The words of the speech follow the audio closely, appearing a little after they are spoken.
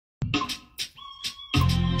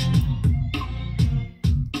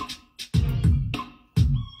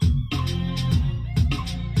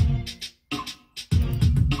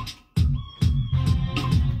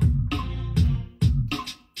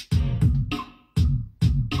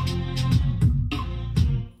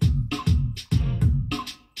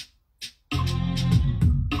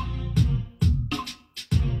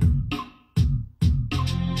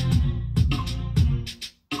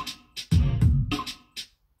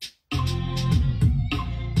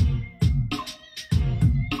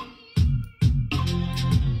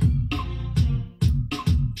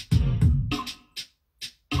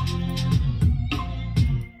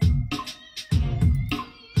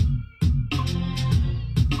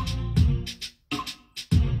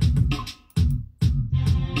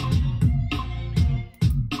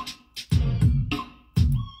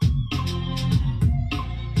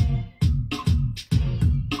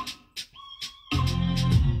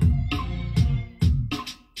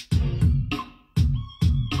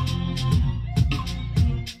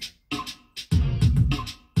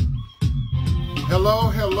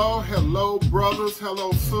Hello, hello, hello, brothers.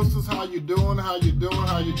 Hello, sisters. How you doing? How you doing?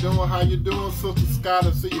 How you doing? How you doing, Sister Scott?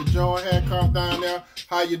 I see you join Hancock down there.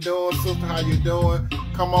 How you doing, sister? How you doing?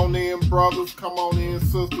 Come on in, brothers. Come on in,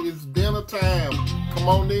 sister. It's dinner time. Come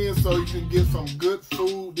on in so you can get some good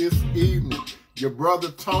food this evening. Your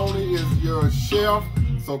brother Tony is your chef,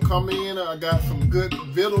 so come in. I got some good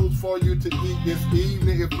victuals for you to eat this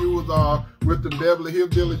evening. If you was with the Beverly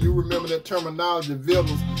Hillbilly, you remember that terminology,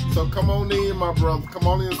 victuals. So come on in, my brother. Come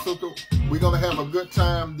on in, sister. We're gonna have a good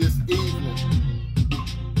time this evening.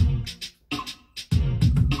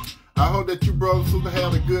 I hope that you brother and sister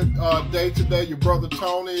had a good day today. Your brother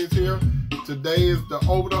Tony is here. Today is the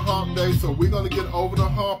over the hump day, so we're going to get over the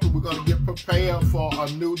hump and we're going to get prepared for a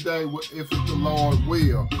new day if it's the Lord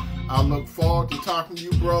will. I look forward to talking to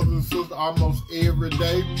you brothers and sisters almost every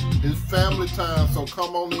day. It's family time, so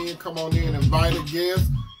come on in, invite a guest.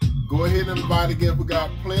 Go ahead and invite a guest. We got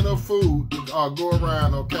plenty of food to go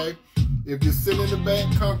around, okay? If you're sitting in the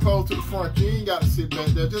back, come close to the front. You ain't got to sit back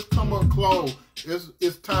there. Just come up close.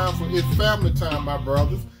 It's family time, my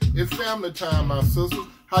brothers. It's family time, my sisters.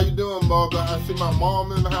 How you doing, mother? I see my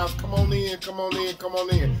mom in the house. Come on in, come on in, come on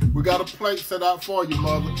in. We got a plate set out for you,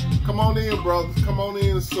 mother. Come on in, brothers. Come on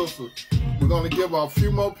in, sisters. We're going to give a few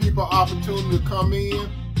more people opportunity to come in,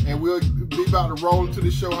 and we'll be about to roll into the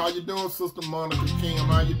show. How you doing, Sister Monica Kim?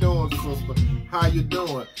 How you doing, sister? How you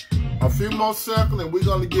doing? A few more seconds, and we're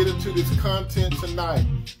going to get into this content tonight.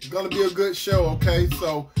 It's going to be a good show, okay?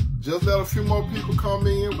 So just let a few more people come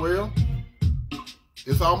in. Well,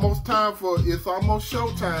 it's almost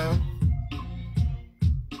showtime.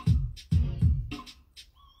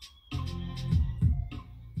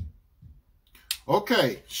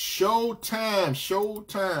 Okay, showtime.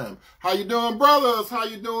 How you doing, brothers? How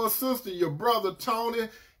you doing, sister? Your brother Tony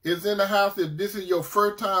is in the house. If this is your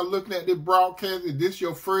first time looking at this broadcast, if this is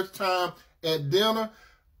your first time at dinner,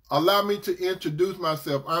 allow me to introduce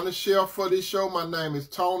myself. I'm the chef for this show. My name is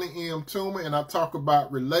Tony M. Toomer, and I talk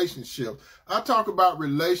about relationships. I talk about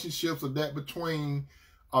relationships of that between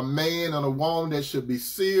a man and a woman that should be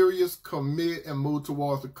serious, commit, and move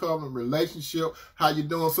towards a covenant relationship. How you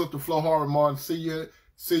doing, Sister Flo Harvey Martin? See you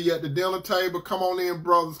at the dinner table. Come on in,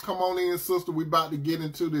 brothers. Come on in, sister. We about to get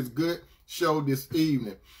into this good show this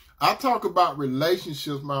evening. I talk about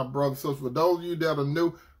relationships, my brothers. So for those of you that are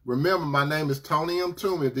new, remember, my name is Tony M.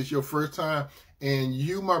 Toomer. If this is your first time, and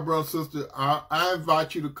you, my brother and sister, I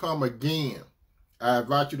invite you to come again. I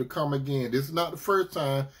invite you to come again. This is not the first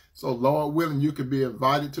time, so Lord willing, you could be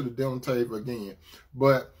invited to the dinner table again.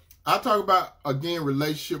 But I talk about, again,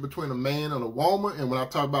 relationship between a man and a woman, and when I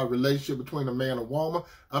talk about relationship between a man and a woman,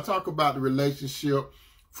 I talk about the relationship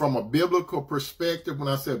from a biblical perspective. When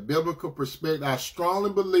I said biblical perspective, I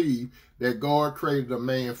strongly believe that God created a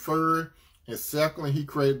man first, and secondly, he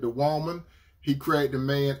created the woman. He created the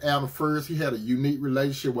man, Adam, first. He had a unique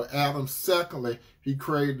relationship with Adam. Secondly, he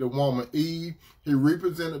created the woman, Eve. He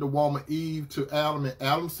represented the woman, Eve, to Adam. And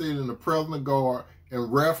Adam said in the presence of God, in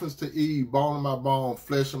reference to Eve, bone of my bone,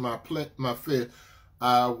 flesh of my flesh,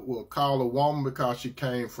 I will call a woman because she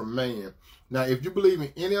came from man. Now, if you believe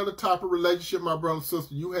in any other type of relationship, my brother and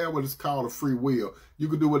sister, you have what is called a free will. You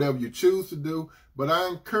can do whatever you choose to do, but I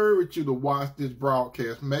encourage you to watch this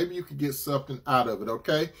broadcast. Maybe you can get something out of it,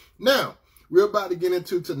 okay? Now, we're about to get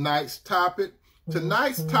into tonight's topic.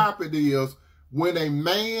 Tonight's topic is when a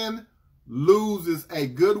man loses a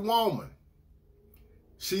good woman,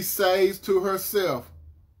 she says to herself,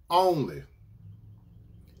 only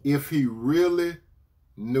if he really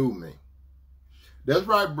knew me. That's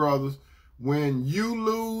right, brothers. When you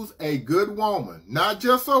lose a good woman, not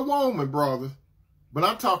just a woman, brothers, but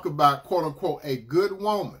I'm talking about, quote unquote, a good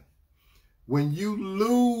woman. When you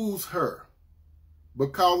lose her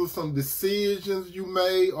because of some decisions you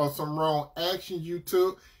made or some wrong actions you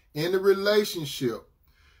took in the relationship,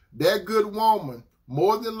 that good woman,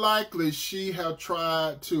 more than likely, she have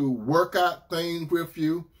tried to work out things with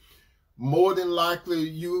you. More than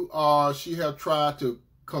likely, she have tried to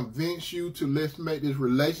convince you to let's make this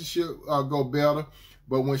relationship go better.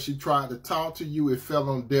 But when she tried to talk to you, it fell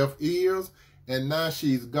on deaf ears, and now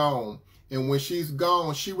she's gone. And when she's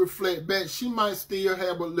gone, she reflect back. She might still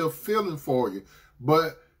have a little feeling for you,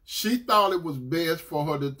 but she thought it was best for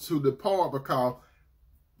her to depart because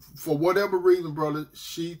for whatever reason, brother,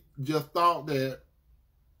 she just thought that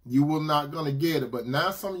you were not going to get it. But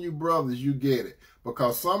now some of you brothers, you get it.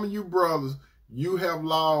 Because some of you brothers, you have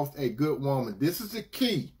lost a good woman. This is the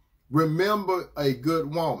key. Remember a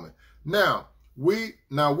good woman. Now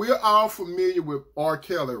we're all familiar with R.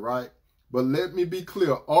 Kelly, right? But let me be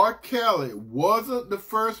clear. R. Kelly wasn't the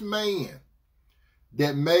first man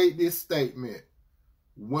that made this statement.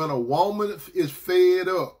 when a woman is fed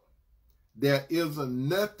up, there isn't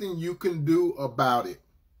nothing you can do about it.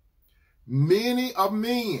 Many of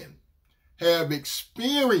men have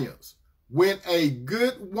experienced when a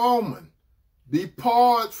good woman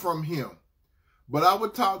departs from him. But I will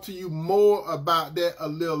talk to you more about that a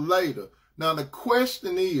little later. Now, the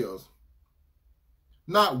question is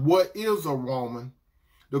not what is a woman.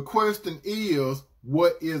 The question is,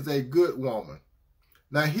 what is a good woman?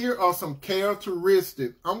 Now, here are some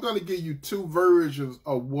characteristics. I'm going to give you two versions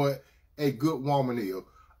of what a good woman is.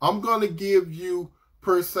 I'm going to give you,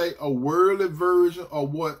 per se, a worldly version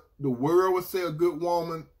of what the world would say a good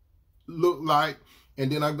woman look like.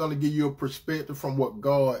 And then I'm going to give you a perspective from what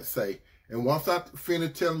God say. And once I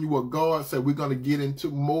finish telling you what God said, we're going to get into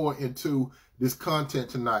more into this content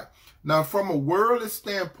tonight. Now, from a worldly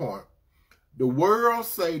standpoint, the world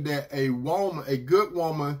say that a woman, a good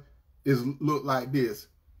woman, is look like this,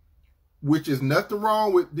 which is nothing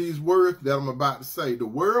wrong with these words that I'm about to say. The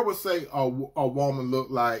world would say a woman look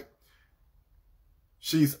like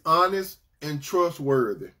she's honest and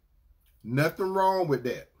trustworthy. Nothing wrong with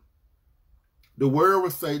that. The world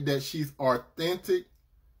would say that she's authentic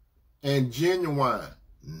and genuine.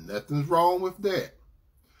 Nothing's wrong with that.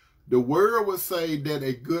 The world would say that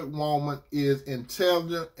a good woman is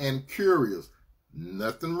intelligent and curious.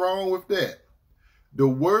 Nothing wrong with that. The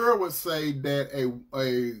world would say that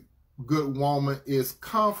a good woman is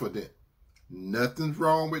confident. Nothing's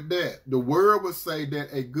wrong with that. The world would say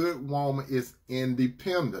that a good woman is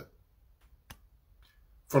independent.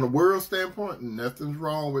 From the world standpoint, nothing's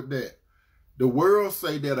wrong with that. The world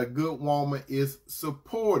say that a good woman is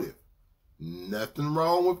supportive. Nothing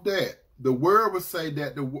wrong with that. The world would say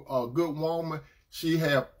that a good woman, she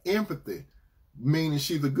have empathy, meaning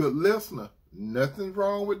she's a good listener. Nothing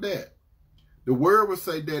wrong with that. The world would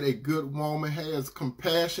say that a good woman has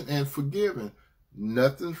compassion and forgiving.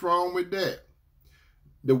 Nothing's wrong with that.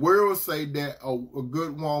 The world would say that a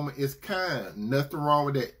good woman is kind. Nothing wrong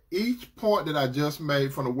with that. Each point that I just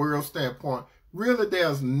made from the world standpoint, really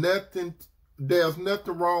there's nothing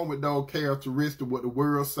wrong with those characteristics, what the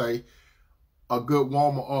world say a good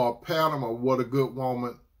woman or a pattern of what a good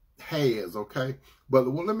woman has, okay? But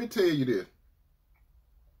let me tell you this.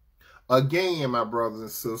 Again, my brothers and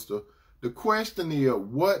sisters, the question is,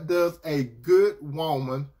 what does a good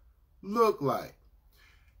woman look like?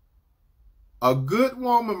 A good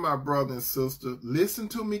woman, my brother and sister, listen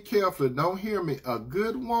to me carefully, don't hear me. A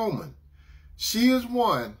good woman, she is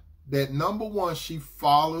one that, number one, she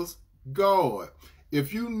follows God.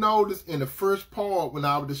 If you notice in the first part when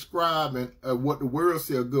I was describing what the world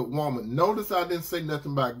said a good woman, notice I didn't say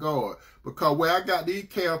nothing about God, because where I got these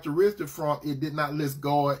characteristics from, it did not list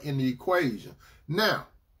God in the equation. Now,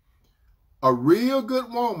 a real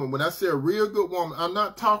good woman, when I say a real good woman, I'm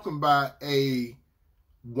not talking about a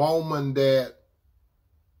woman that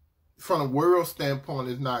from a world standpoint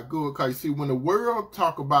is not good. Because you see, when the world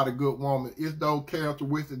talk about a good woman, it's those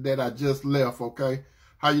characteristics that I just left, okay?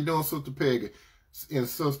 How you doing, Sister Peggy and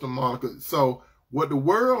Sister Monica? So what the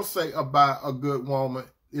world say about a good woman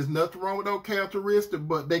is nothing wrong with those characteristics,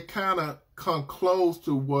 but they kind of come close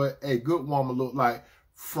to what a good woman look like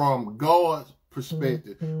from God's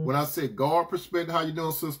perspective. When I say God perspective, how you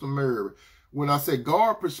doing, Sister Mary? When I say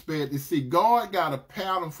God perspective, see, God got a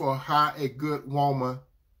pattern for how a good woman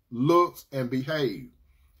looks and behaves.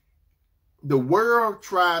 The world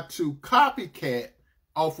tried to copycat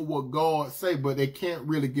off of what God say, but they can't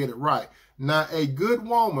really get it right. Now, a good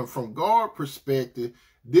woman, from God's perspective,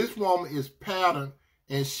 this woman is patterned,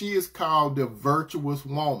 and she is called the virtuous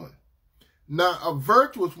woman. Now, a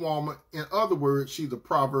virtuous woman, in other words, she's a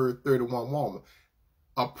Proverbs 31 woman.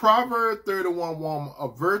 A Proverbs 31 woman, a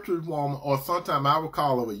virtuous woman, or sometimes I would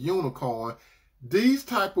call her a unicorn. These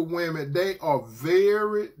type of women, they are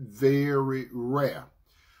very, very rare.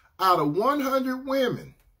 Out of 100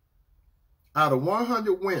 women,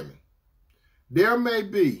 there may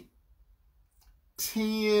be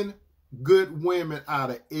 10 good women out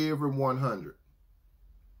of every 100.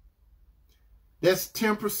 That's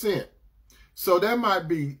 10%. So there might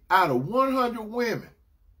be, out of 100 women,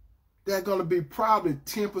 they're going to be probably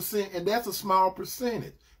 10%, and that's a small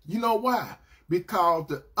percentage. You know why? Because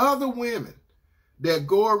the other women that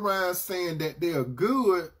go around saying that they are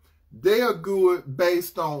good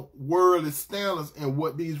based on worldly standards and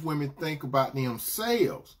what these women think about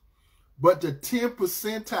themselves. But the 10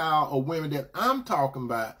 percentile of women that I'm talking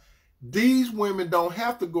about, these women don't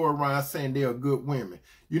have to go around saying they are good women.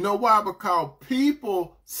 You know why? Because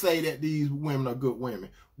people say that these women are good women.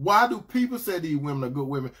 Why do people say these women are good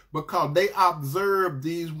women? Because they observe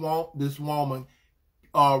this woman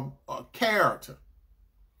character.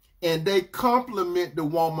 And they compliment the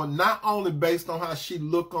woman not only based on how she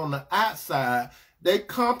look on the outside, they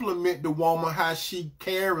compliment the woman how she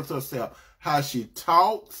carries herself, how she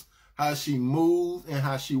talks, how she moves, and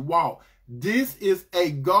how she walks. This is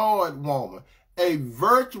a God woman. A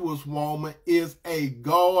virtuous woman is a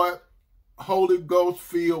God, Holy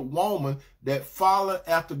Ghost-filled woman that follows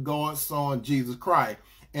after God's Son, Jesus Christ.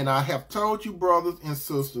 And I have told you, brothers and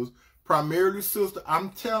sisters, primarily sister,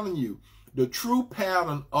 I'm telling you, the true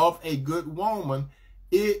pattern of a good woman,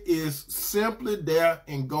 it is simply there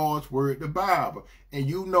in God's word, the Bible. And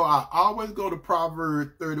you know I always go to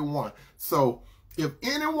Proverbs 31. So if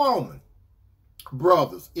any woman,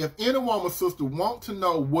 brothers, if any woman, sister, want to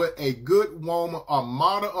know what a good woman or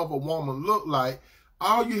model of a woman look like,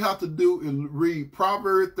 all you have to do is read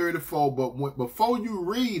Proverbs 34. But before you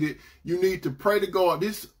read it, you need to pray to God.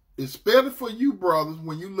 This is especially for you, brothers,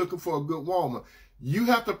 when you're looking for a good woman. You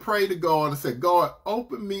have to pray to God and say, God,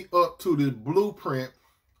 open me up to this blueprint,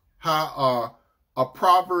 how a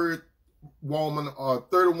Proverbs woman or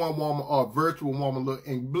 31 woman or a virtual woman look.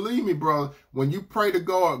 And believe me, brother, when you pray to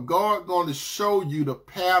God, God going to show you the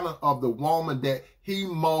pattern of the woman that he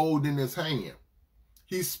molded in his hand.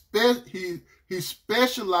 He specialized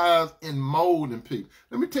in molding people.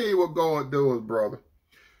 Let me tell you what God does, brother.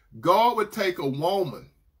 God would take a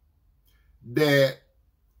woman that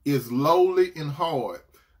is lowly and hard.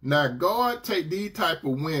 Now, God take these type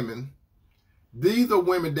of women. These are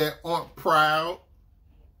women that aren't proud.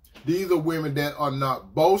 These are women that are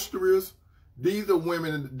not boisterous. These are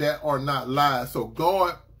women that are not liars. So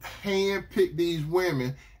God handpicked these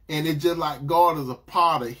women, and it's just like God is a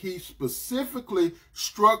potter. He specifically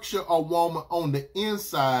structured a woman on the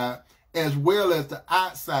inside as well as the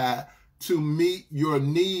outside to meet your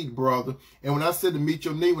need, brother. And when I said to meet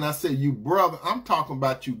your need, when I said you brother, I'm talking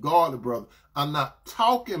about you godly brother. I'm not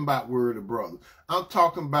talking about worldly brother. I'm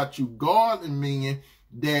talking about you godly, meaning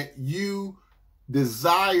that you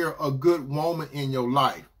desire a good woman in your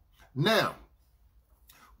life. Now,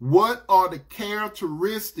 what are the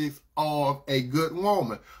characteristics of a good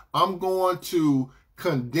woman? I'm going to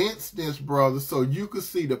condense this, brother, so you can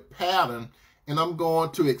see the pattern, and I'm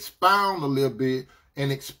going to expound a little bit and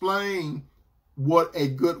explain what a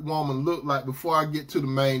good woman look like before I get to the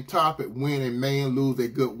main topic. When a man lose a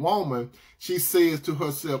good woman, she says to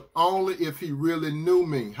herself, only if he really knew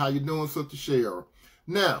me. How you doing, Sister Cheryl?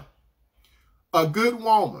 Now, a good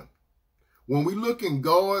woman, when we look in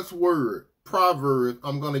God's word, Proverbs,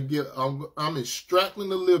 I'm extracting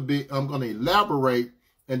a little bit, I'm going to elaborate,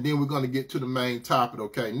 and then we're going to get to the main topic,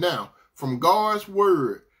 okay? Now, from God's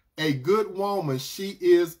word, a good woman,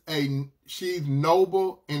 she's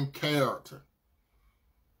noble in character.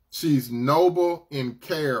 She's noble in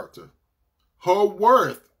character. Her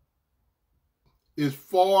worth is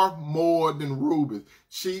far more than rubies.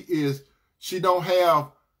 She don't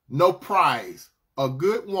have no price. A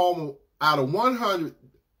good woman, out of 100,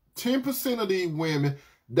 10% of these women,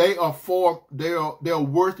 they're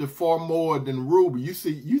worth it far more than ruby. You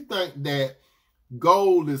see, you think that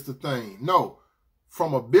gold is the thing. No.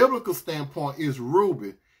 From a biblical standpoint, it's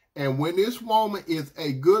ruby. And when this woman is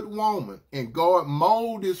a good woman and God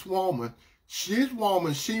mold this woman, she's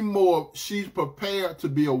prepared to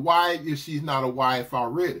be a wife if she's not a wife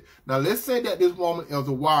already. Now, let's say that this woman is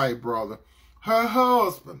a wife, brother. Her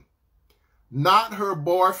husband, not her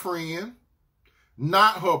boyfriend,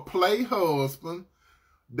 not her play husband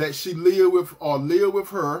that she live with or live with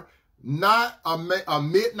her, not a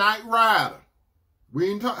midnight rider. We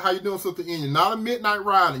ain't talk, how you doing, Sister Enya? Not a midnight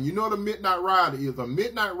rider. You know what a midnight rider is? A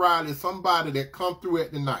midnight rider is somebody that come through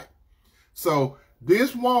at the night. So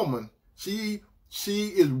this woman, she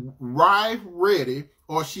is wife ready,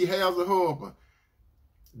 or she has a husband.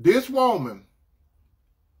 This woman,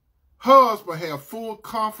 husband have full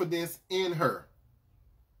confidence in her.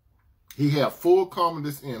 He have full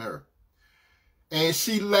confidence in her. And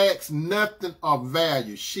she lacks nothing of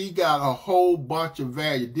value. She got a whole bunch of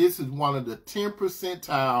value. This is one of the 10th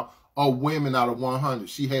percentile of women out of 100.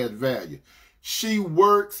 She has value. She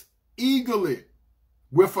works eagerly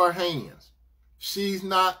with her hands. She's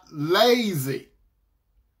not lazy.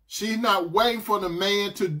 She's not waiting for the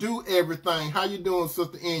man to do everything. How you doing,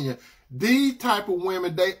 Sister Enya? These type of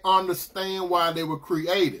women, they understand why they were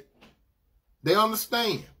created. They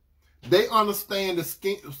understand. They understand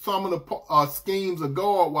some of the schemes of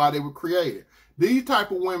God why they were created. These type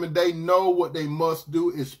of women, they know what they must do,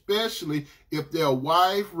 especially if they're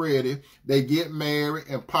wife ready, they get married,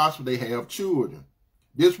 and possibly they have children.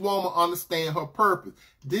 This woman understands her purpose.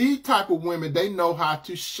 These type of women, they know how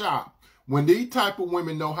to shop. When these type of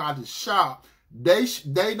women know how to shop, they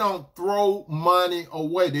don't throw money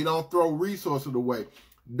away. They don't throw resources away.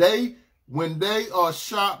 When they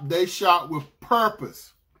shop, they shop with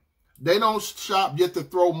purpose. They don't shop just to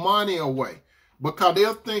throw money away, because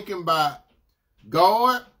they're thinking about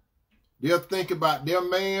God. They're thinking about their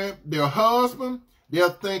man, their husband. They're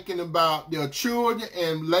thinking about their children.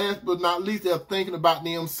 And last but not least, they're thinking about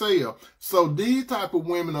themselves. So these type of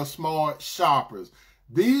women are smart shoppers.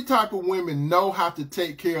 These type of women know how to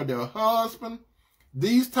take care of their husband.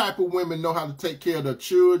 These type of women know how to take care of their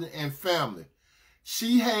children and family.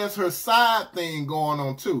 She has her side thing going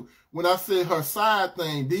on too. When I say her side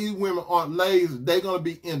thing, these women aren't lazy. They're going to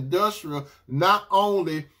be industrial, not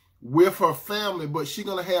only with her family, but she's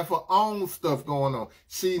going to have her own stuff going on.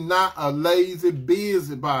 She's not a lazy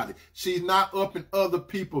busybody. She's not up in other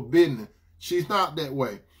people's business. She's not that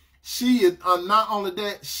way. She is, not only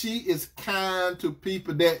that, she is kind to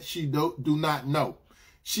people that she do not know.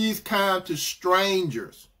 She's kind to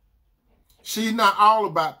strangers. She's not all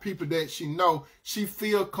about people that she know. She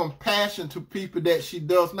feels compassion to people that she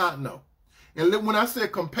does not know. And when I say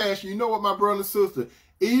compassion, you know what, my brother and sister?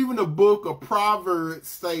 Even the book of Proverbs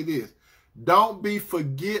say this: don't be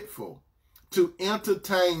forgetful to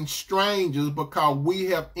entertain strangers, because we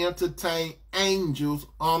have entertained angels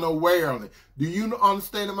unawarely. Do you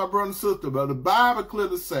understand it, my brother and sister? But the Bible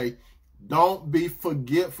clearly say, don't be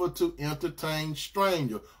forgetful to entertain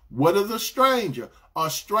strangers. What is a stranger? A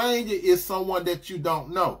stranger is someone that you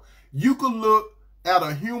don't know. You could look at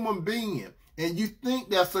a human being and you think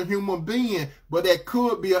that's a human being, but that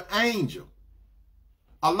could be an angel.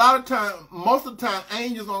 A lot of times, most of the time,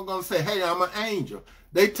 angels aren't going to say, hey, I'm an angel.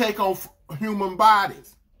 They take on human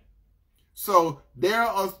bodies. So there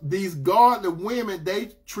are these godly women,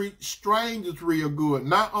 they treat strangers real good.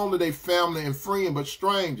 Not only their family and friends, but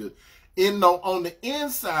strangers. On the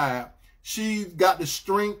inside, she's got the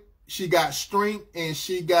strength. She got strength and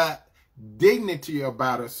she got dignity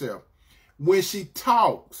about herself. When she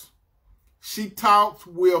talks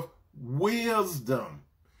with wisdom.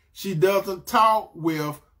 She doesn't talk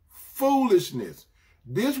with foolishness.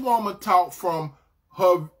 This woman talks from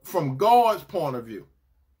God's point of view.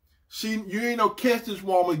 You ain't no catch this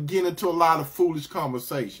woman getting into a lot of foolish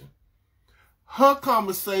conversation. Her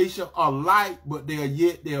conversation are light, but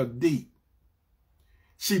they're deep.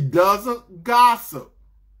 She doesn't gossip.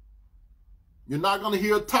 You're not going to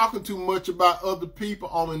hear her talking too much about other people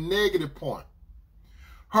on a negative point.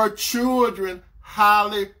 Her children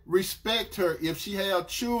highly respect her. If she has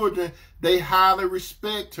children, they highly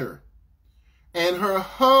respect her. And her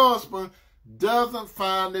husband doesn't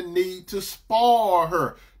find the need to spoil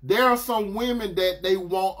her. There are some women that they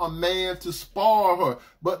want a man to spoil her.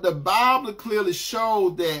 But the Bible clearly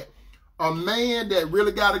shows that a man that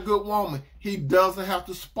really got a good woman, he doesn't have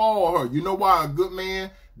to spoil her. You know why a good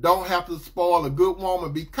man don't have to spoil a good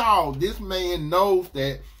woman? Because this man knows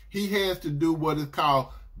that he has to do what is called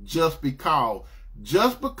just because.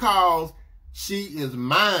 Just because she is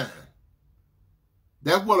mine.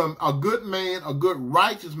 That's what a good man, a good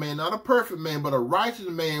righteous man, not a perfect man, but a righteous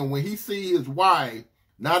man, when he sees his wife,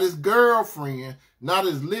 not his girlfriend, not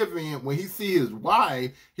his live-in, when he sees his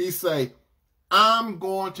wife, he say, I'm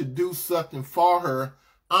going to do something for her.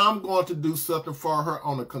 I'm going to do something for her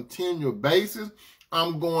on a continual basis.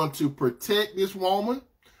 I'm going to protect this woman.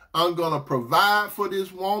 I'm going to provide for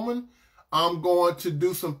this woman. I'm going to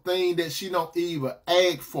do something that she don't even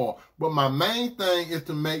ask for. But my main thing is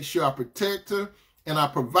to make sure I protect her and I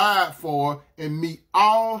provide for her and meet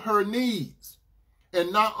all her needs.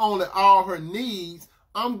 And not only all her needs,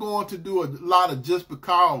 I'm going to do a lot of just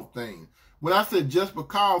because things. When I say just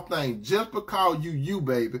because thing, just because you,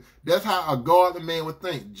 baby, that's how a godly man would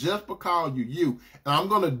think. Just because you. And I'm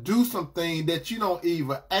going to do something that you don't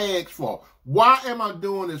even ask for. Why am I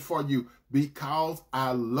doing this for you? Because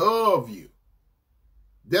I love you.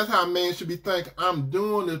 That's how a man should be thinking. I'm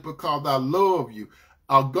doing this because I love you.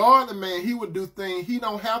 A godly man, he would do things. He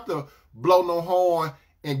don't have to blow no horn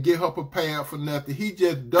and get her prepared for nothing. He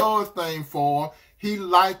just does things for her. He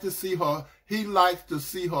likes to see her. He likes to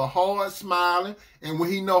see her heart smiling. And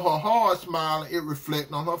when he know her heart smiling, it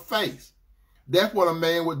reflects on her face. That's what a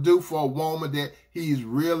man would do for a woman that he's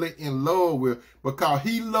really in love with, because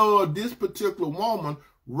he loved this particular woman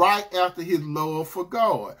right after his love for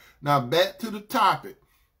God. Now back to the topic.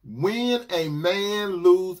 When a man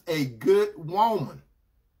loses a good woman,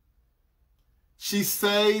 she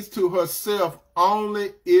says to herself,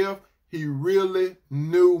 only if he really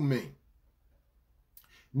knew me.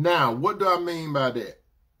 Now, what do I mean by that?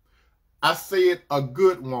 I said a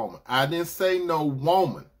good woman. I didn't say no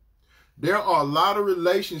woman. There are a lot of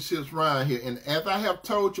relationships around here. And as I have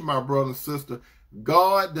told you, my brother and sister,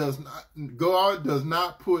 God does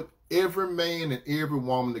not put every man and every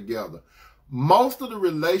woman together. Most of the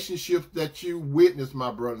relationships that you witness,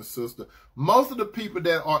 my brother and sister, most of the people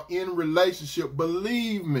that are in relationship,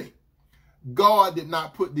 believe me, God did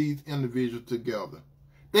not put these individuals together.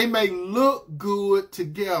 They may look good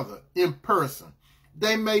together in person.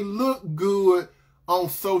 They may look good on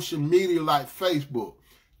social media like Facebook.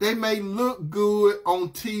 They may look good on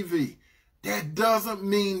TV. That doesn't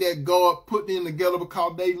mean that God put them together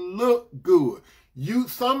because they look good.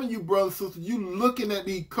 Some of you brothers and sisters, you looking at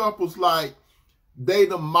these couples like they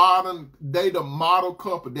the model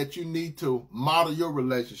couple that you need to model your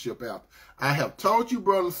relationship after. I have told you,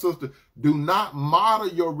 brother and sister, do not model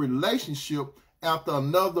your relationship after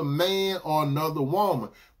another man or another woman.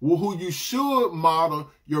 Who you should model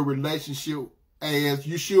your relationship as,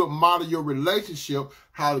 you should model your relationship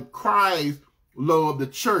how Christ loved the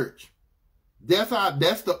church. That's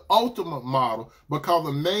the ultimate model, because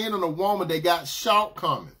a man and a woman, they got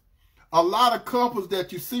shortcomings. A lot of couples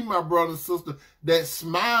that you see, my brother and sister, that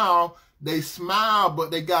smile, they smile,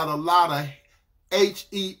 but they got a lot of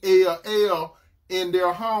H-E-L-L in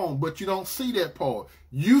their home, but you don't see that part.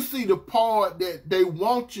 You see the part that they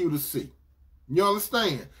want you to see. You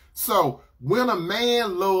understand? So when a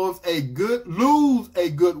man lose a good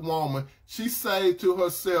woman, she say to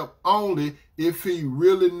herself, only if he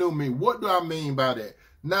really knew me. What do I mean by that?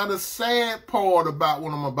 Now, the sad part about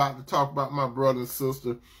what I'm about to talk about, my brother and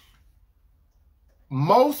sister,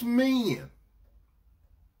 most men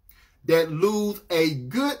that lose a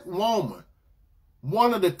good woman,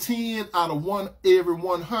 one of the 10 out of every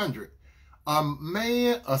 100,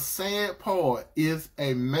 a sad part is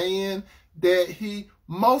a man that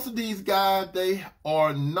most of these guys, they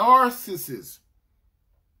are narcissists.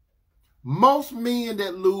 Most men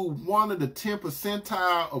that lose one of the 10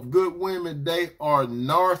 percentile of good women, they are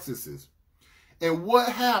narcissists. And what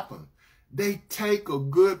happens? They take a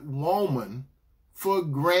good woman for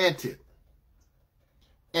granted.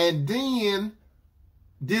 And then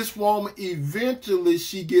this woman, eventually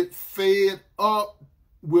she gets fed up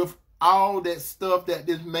with all that stuff that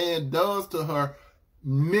this man does to her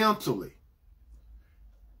mentally,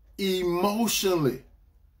 emotionally,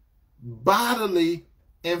 bodily,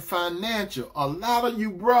 and financial. A lot of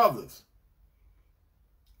you brothers,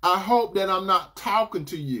 I hope that I'm not talking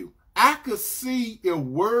to you. I could see if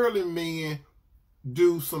worldly men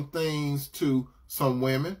do some things to some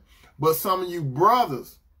women, but some of you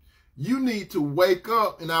brothers, you need to wake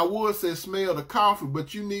up, and I would say smell the coffee,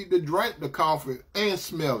 but you need to drink the coffee and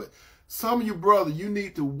smell it. Some of you brothers, you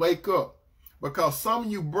need to wake up, because some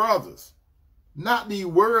of you brothers, not the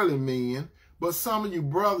worldly men, but some of you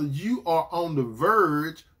brothers, you are on the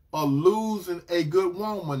verge of losing a good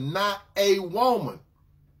woman, not a woman.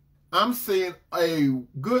 I'm saying a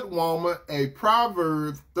good woman, a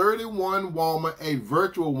Proverbs 31 woman, a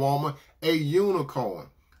virtual woman, a unicorn.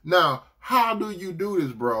 Now, how do you do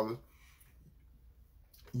this, brother?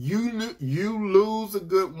 You lose a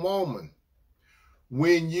good woman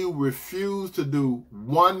when you refuse to do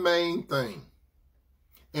one main thing.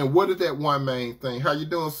 And what is that one main thing? How you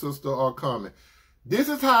doing, sister or comment? This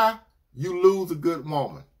is how you lose a good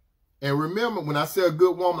woman. And remember, when I say a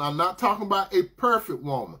good woman, I'm not talking about a perfect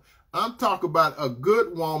woman. I'm talking about a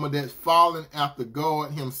good woman that's following after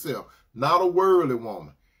God himself, not a worldly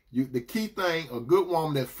woman. The key thing, a good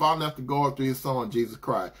woman that's following after God through his son, Jesus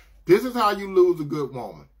Christ. This is how you lose a good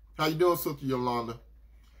woman. How you doing, Sister Yolanda?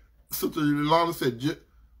 Sister Yolanda said,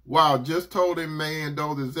 wow, just told a man,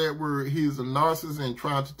 though, is that where he's a narcissist and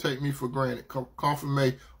trying to take me for granted.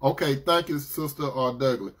 Confirmation. Okay, thank you, Sister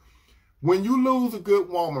Douglas. When you lose a good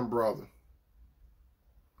woman, brother,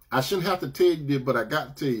 I shouldn't have to tell you this, but I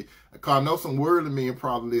got to tell you, because I know some worldly men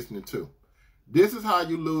probably listening too. This is how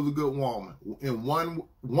you lose a good woman. In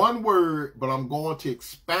one word, but I'm going to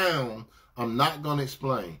expound. I'm not going to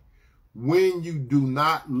explain. When you do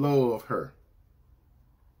not love her.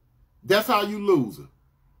 That's how you lose her.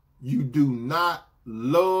 You do not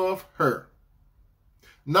love her.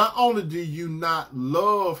 Not only do you not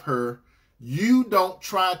love her, you don't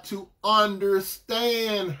try to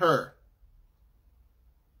understand her.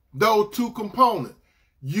 Those two components.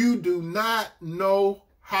 You do not know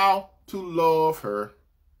how to love her.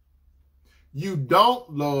 You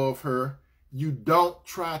don't love her. You don't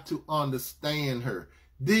try to understand her.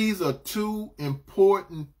 These are two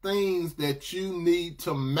important things that you need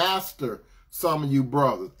to master, some of you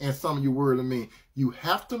brothers and some of you worldly men. You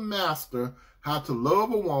have to master how to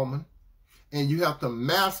love a woman, and you have to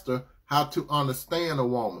master how to understand a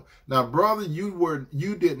woman. Now, brother,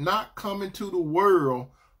 you did not come into the world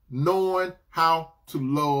knowing how to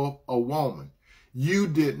love a woman. You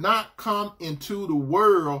did not come into the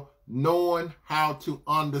world knowing how to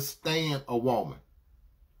understand a woman.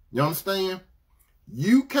 You understand?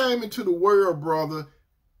 You came into the world, brother,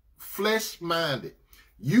 flesh-minded.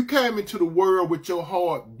 You came into the world with your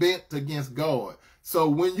heart bent against God. So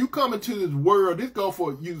when you come into this world, this go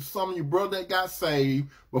for you, some of you brother that got saved.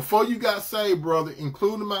 Before you got saved, brother,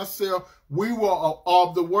 including myself, we were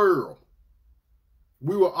of the world.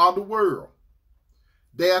 We were of the world.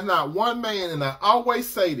 There's not one man, and I always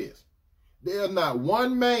say this, there's not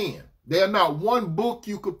one man, there's not one book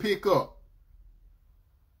you could pick up,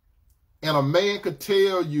 and a man could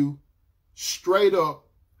tell you straight up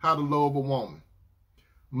how to love a woman.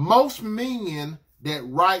 Most men that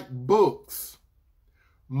write books,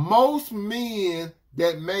 most men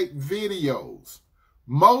that make videos,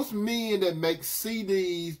 most men that make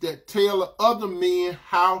CDs that tell other men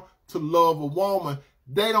how to love a woman,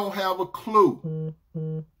 they don't have a clue.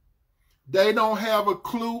 They don't have a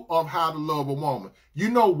clue of how to love a woman. You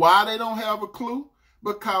know why they don't have a clue?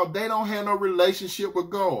 Because they don't have no relationship with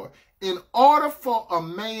God. In order for a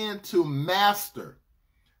man to master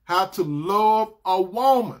how to love a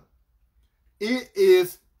woman, it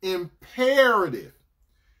is imperative,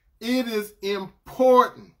 it is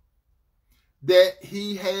important that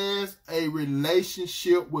he has a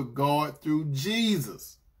relationship with God through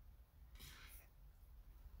Jesus.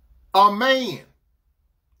 A man,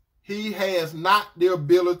 he has not the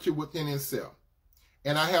ability within himself.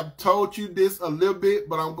 And I have told you this a little bit,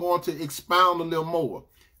 but I'm going to expound a little more.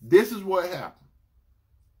 This is what happened.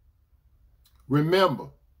 Remember,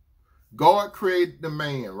 God created the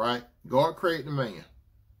man, right? God created the man.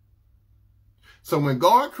 So when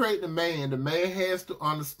God created the man has to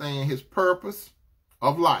understand his purpose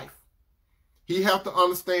of life. He has to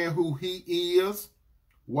understand who he is,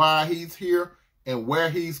 why he's here, and where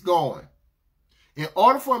he's going. In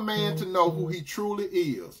order for a man to know who he truly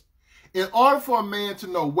is, in order for a man to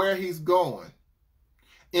know where he's going,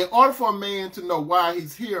 in order for a man to know why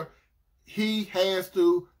he's here, he has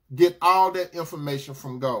to get all that information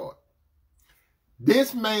from God.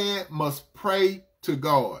 This man must pray to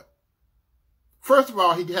God. First of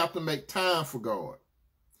all, he has to make time for God.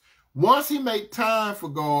 Once he makes time for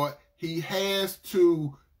God, he has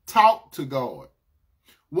to talk to God.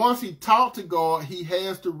 Once he talks to God, he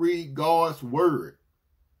has to read God's word.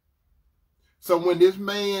 So when this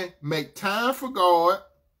man makes time for God,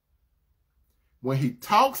 when he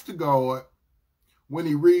talks to God, when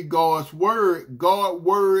he reads God's word, God's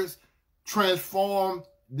words transform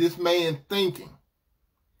this man's thinking.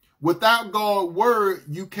 Without God's word,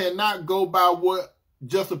 you cannot go by what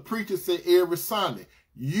just a preacher said every Sunday.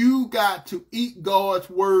 You got to eat God's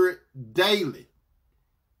word daily.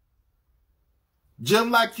 Just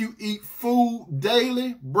like you eat food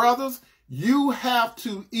daily, brothers, you have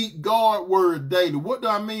to eat God's word daily. What do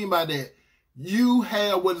I mean by that? You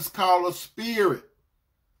have what is called a spirit.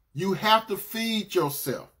 You have to feed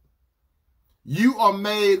yourself. You are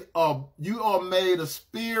made of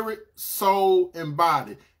spirit, soul, and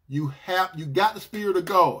body. You got the Spirit of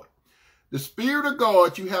God. The Spirit of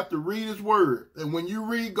God, you have to read his word. And when you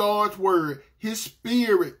read God's word, his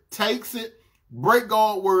spirit takes it, break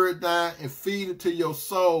God's word down, and feed it to your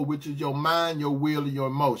soul, which is your mind, your will, and your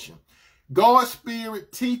emotion. God's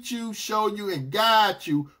spirit teach you, show you, and guide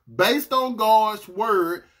you based on God's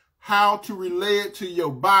word how to relate to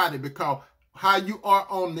your body, because how you are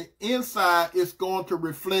on the inside is going to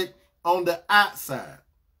reflect on the outside.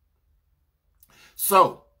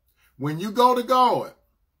 So, when you go to God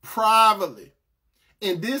privately,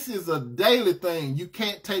 and this is a daily thing, you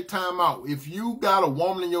can't take time out. If you got a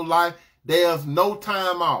woman in your life, there's no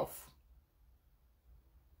time off.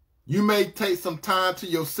 You may take some time to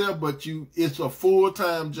yourself, but it's a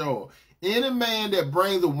full-time job. Any man that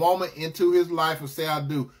brings a woman into his life and say, I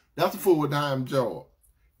do, that's a full-time job.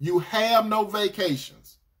 You have no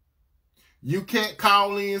vacations. You can't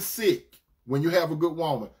call in sick when you have a good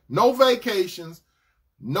woman. No vacations,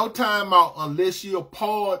 no time out unless you're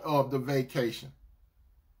part of the vacation.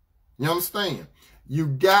 You understand? You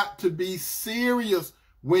got to be serious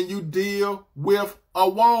when you deal with a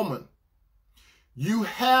woman. You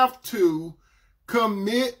have to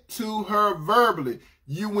commit to her verbally.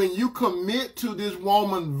 When you commit to this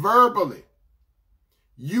woman verbally,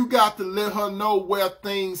 you got to let her know where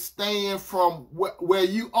things stand from where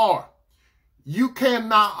you are. You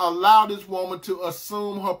cannot allow this woman to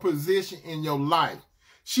assume her position in your life.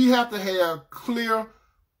 She has to have clear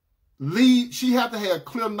lead. She has to have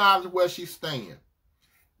clear knowledge of where she stands.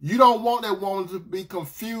 You don't want that woman to be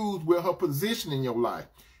confused with her position in your life.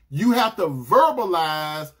 You have to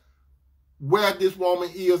verbalize where this woman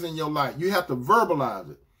is in your life. You have to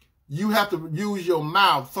verbalize it. You have to use your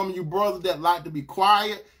mouth. Some of you brothers that like to be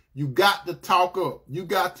quiet, you got to talk up. You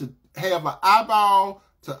got to have an eyeball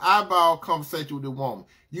to eyeball conversation with the woman.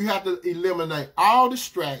 You have to eliminate all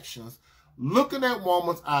distractions. Look in that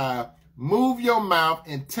woman's eye, move your mouth,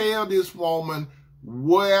 and tell this woman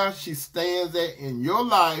where she stands at in your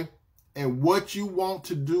life and what you want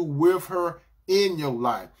to do with her in your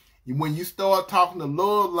life. When you start talking the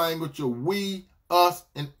love language of we, us,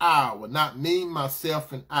 and our, not me,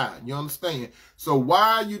 myself, and I. You understand? So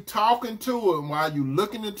while you talking to her and while you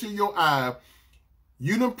looking into your eye,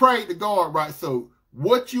 you done prayed to God, right? So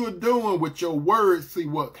what you're doing with your words, see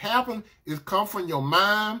what happened is come from your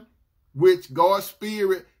mind, which God's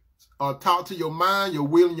spirit talk to your mind, your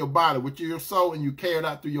will, and your body, which is your soul, and you carry it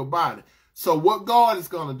out through your body. So what God is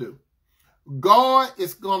going to do? God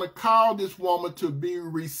is going to call this woman to be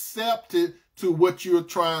receptive to what you're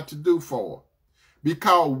trying to do for her.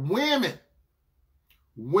 Because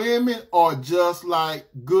women are just like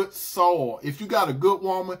good soil. If you got a good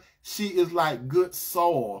woman, she is like good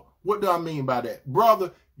soil. What do I mean by that?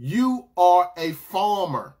 Brother, you are a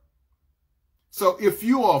farmer. So if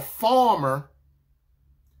you are a farmer,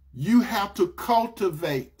 you have to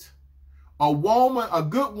cultivate. A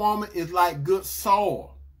good woman is like good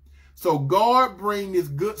soil. So God bring this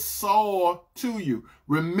good soil to you.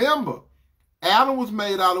 Remember, Adam was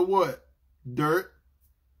made out of what? Dirt.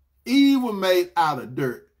 Eve was made out of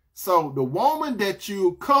dirt. So the woman that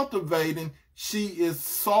you're cultivating, she is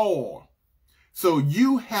soil. So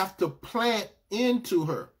you have to plant into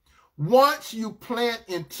her. Once you plant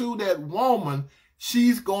into that woman,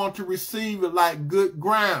 she's going to receive it like good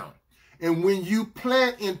ground. And when you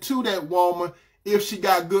plant into that woman, if she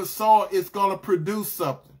got good soil, it's going to produce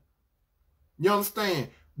something. You understand?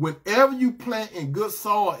 Whenever you plant in good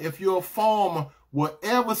soil, if you're a farmer,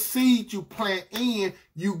 whatever seed you plant in,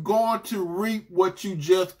 you're going to reap what you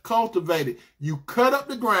just cultivated. You cut up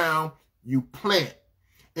the ground, you plant.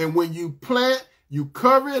 And when you plant, you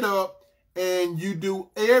cover it up, and you do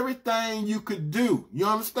everything you could do. You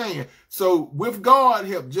understand? So with God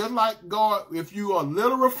help, just like God, if you are a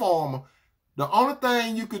little reformer, the only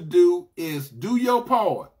thing you could do is do your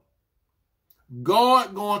part.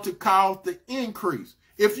 God going to cause the increase.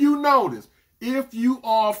 If you notice, if you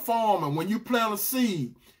are a farmer, when you plant a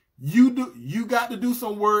seed, you got to do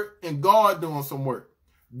some work and God doing some work.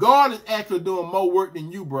 God is actually doing more work than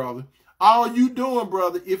you, brother. All you doing,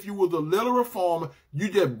 brother, if you was a little reformer, you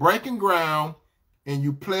just breaking ground and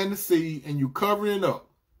you plant the seed and you covering it up.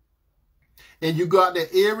 And you got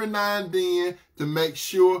that every now and then to make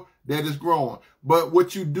sure that it's growing. But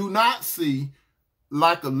what you do not see,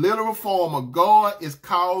 like a little reformer, God is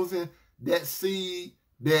causing that seed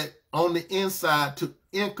that on the inside to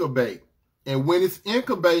incubate. And when it's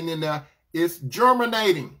incubating in there, it's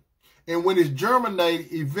germinating. And when it's germinating,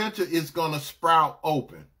 eventually it's going to sprout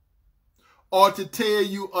open. Or to tell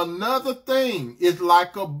you another thing, it's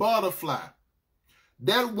like a butterfly.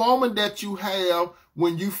 That woman that you have,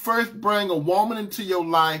 when you first bring a woman into your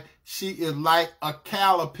life, she is like a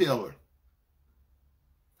caterpillar.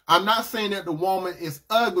 I'm not saying that the woman is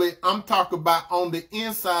ugly. I'm talking about on the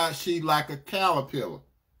inside, she like a caterpillar.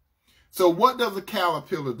 So what does a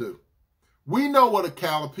caterpillar do? We know what a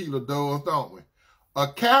caterpillar does, don't we?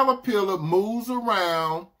 A caterpillar moves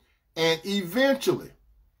around and eventually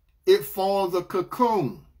it forms a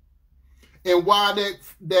cocoon. And while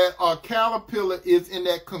that caterpillar is in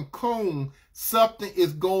that cocoon, something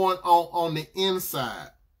is going on the inside.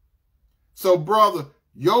 So brother,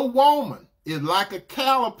 your woman is like a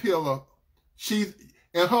caterpillar.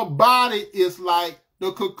 And her body is like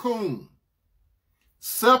the cocoon.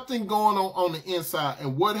 Something going on the inside.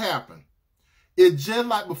 And what happened? It's just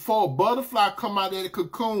like before a butterfly come out of the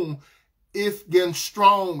cocoon, it's getting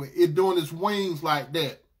stronger. It's doing its wings like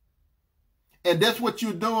that. And that's what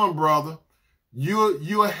you're doing, brother.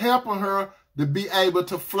 You're helping her to be able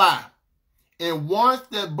to fly. And once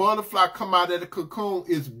that butterfly come out of the cocoon,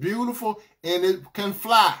 it's beautiful and it can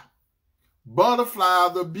fly.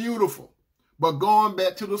 Butterflies are beautiful. But going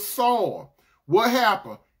back to the soil, what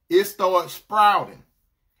happened? It starts sprouting.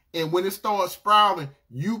 And when it starts sprouting,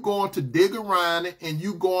 you're going to dig around it and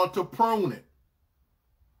you're going to prune it.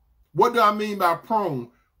 What do I mean by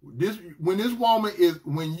prune? When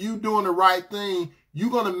you doing the right thing, you're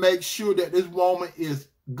going to make sure that this woman is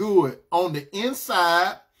good on the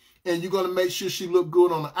inside and you're going to make sure she look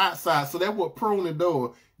good on the outside. So that's what pruning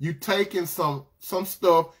does. You taking some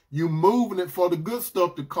stuff, you moving it for the good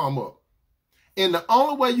stuff to come up. And the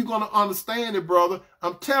only way you're going to understand it, brother,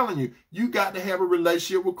 I'm telling you, you got to have a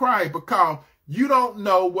relationship with Christ because you don't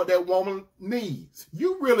know what that woman needs.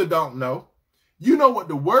 You really don't know. You know what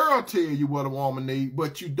the world tell you what a woman needs,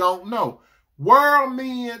 but you don't know. World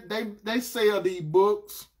men, they sell these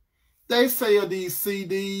books. They sell these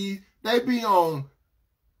CDs. They be on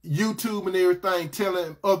YouTube and everything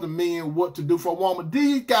telling other men what to do for a woman.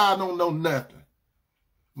 These guys don't know nothing.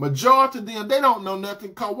 Majority of them, they don't know nothing.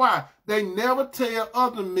 Because why? They never tell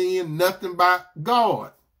other men nothing about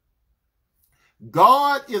God.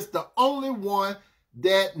 God is the only one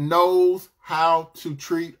that knows how to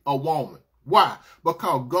treat a woman. Why?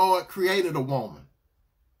 Because God created a woman.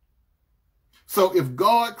 So if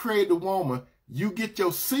God created a woman, you get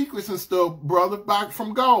your secrets and stuff, brother, back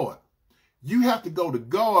from God. You have to go to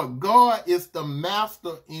God. God is the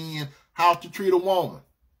master in how to treat a woman.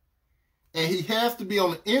 And he has to be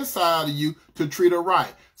on the inside of you to treat her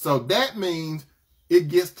right. So that means it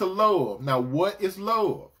gets to love. Now, what is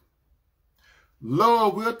love?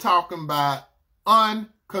 Love, we're talking about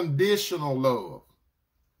unconditional love.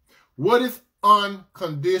 What is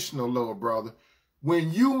unconditional love, brother?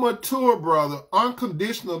 When you mature, brother,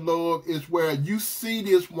 unconditional love is where you see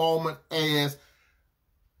this woman as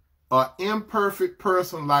an imperfect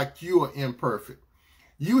person like you are imperfect.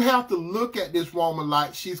 You have to look at this woman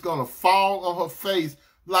like she's going to fall on her face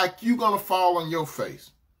like you're going to fall on your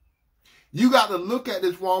face. You got to look at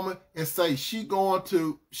this woman and say, she going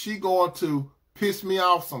to piss me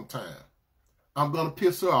off sometime. I'm going to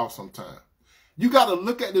piss her off sometime. You got to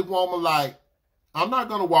look at this woman like, I'm not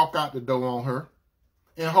going to walk out the door on her.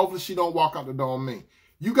 And hopefully she don't walk out the door on me.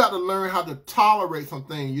 You got to learn how to tolerate some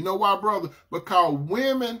things. You know why, brother? Because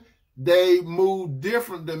women, they move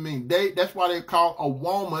different than me. That's why they're called a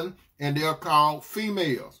woman and they're called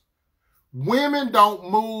females. Women don't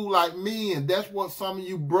move like men. That's what some of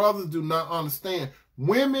you brothers do not understand.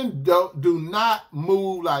 Women do not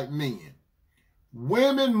move like men.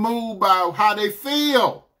 Women move by how they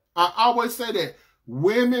feel. I always say that.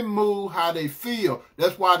 Women move how they feel.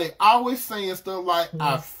 That's why they always saying stuff like,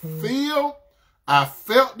 I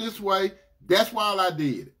felt this way. That's why I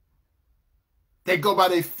did it. They go by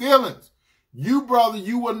their feelings. You, brother,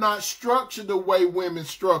 you were not structured the way women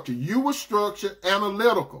structure. You were structured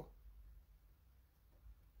analytical.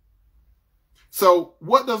 So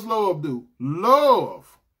what does love do? Love.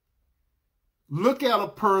 Look at a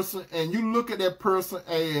person and you look at that person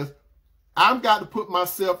as, I've got to put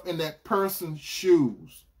myself in that person's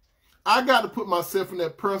shoes. I got to put myself in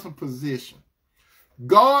that person's position.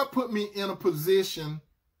 God put me in a position.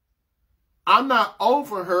 I'm not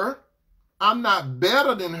over her. I'm not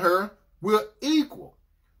better than her. We're equal.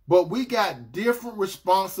 But we got different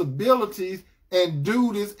responsibilities and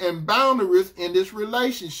duties and boundaries in this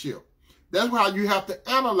relationship. That's how you have to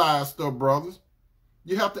analyze stuff, brothers.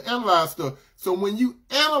 You have to analyze stuff. So when you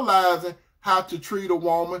analyzing how to treat a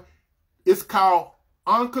woman, it's called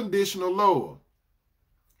unconditional love.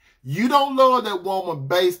 You don't love that woman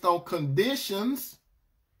based on conditions.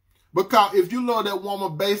 Because if you love that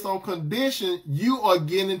woman based on condition, you are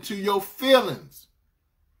getting into your feelings.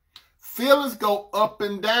 Feelings go up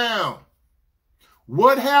and down.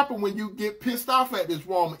 What happens when you get pissed off at this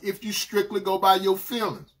woman if you strictly go by your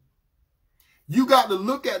feelings? You got to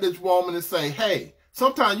look at this woman and say, hey,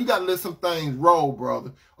 sometimes you got to let some things roll,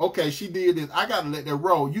 brother. Okay, she did this. I got to let that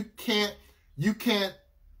roll. You can't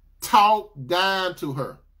talk down to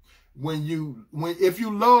her. If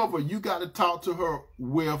you love her, you got to talk to her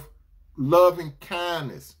with loving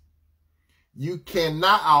kindness. You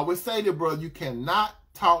cannot, I always say to brother, you cannot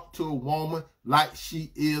talk to a woman like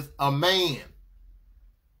she is a man.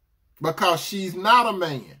 Because she's not a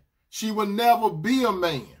man. She will never be a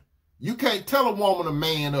man. You can't tell a woman to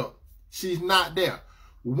man up. She's not there.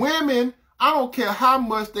 Women, I don't care how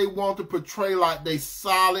much they want to portray like they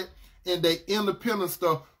solid and they independent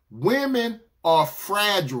stuff. Women are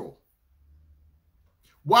fragile.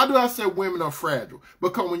 Why do I say women are fragile?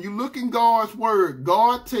 Because when you look in God's word,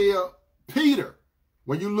 God tell Peter,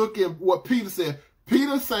 when you look at what Peter said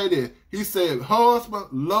this. He said, husband,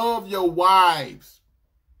 love your wives.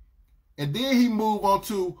 And then he moved on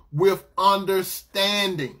to with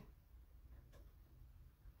understanding.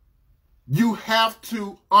 You have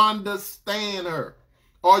to understand her.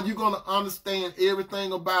 Are you going to understand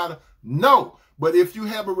everything about her? No. But if you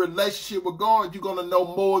have a relationship with God, you're going to know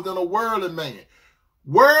more than a worldly man.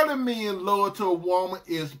 Worldly men loyal to a woman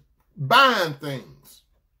is buying things.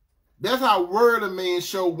 That's how worldly men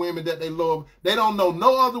show women that they love. They don't know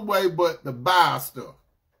no other way but to buy stuff.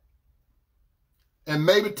 And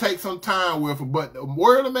maybe take some time with her. But the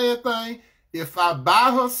worldly man thing, if I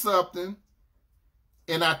buy her something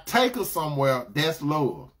and I take her somewhere, that's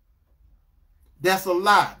love. That's a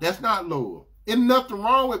lie. That's not love. There's nothing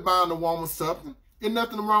wrong with buying a woman something. There's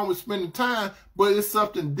nothing wrong with spending time, but it's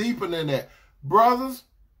something deeper than that. Brothers,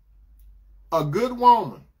 a good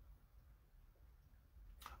woman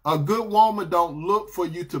don't look for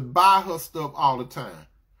you to buy her stuff all the time.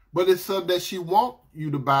 but it's something that she wants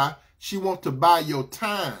you to buy. She wants to buy your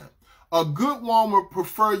time. A good woman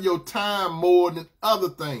prefer your time more than other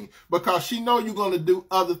things because she know you're going to do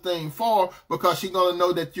other things for her because she's going to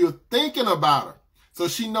know that you're thinking about her. So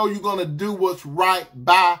she know you're going to do what's right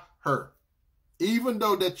by her, even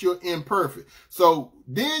though that you're imperfect. So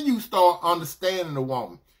then you start understanding the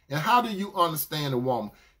woman. And how do you understand a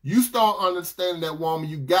woman? You start understanding that woman,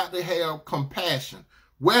 you got to have compassion.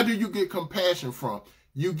 Where do you get compassion from?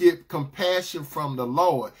 You get compassion from the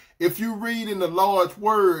Lord. If you read in the Lord's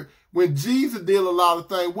word, when Jesus did a lot of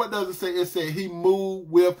things, what does it say? It said he moved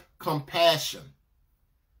with compassion.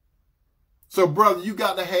 So, brother, you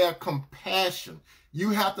got to have compassion.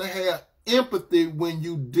 You have to have empathy when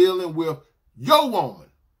you dealing with your woman.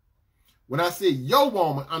 When I say your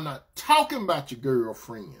woman, I'm not talking about your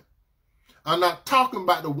girlfriend. I'm not talking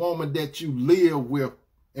about the woman that you live with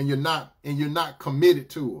and you're not committed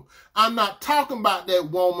to her. I'm not talking about that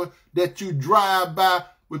woman that you drive by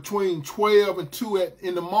between 12 and 2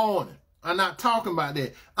 in the morning. I'm not talking about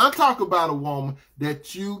that. I'm talking about a woman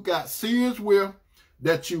that you got serious with,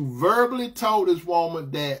 that you verbally told this woman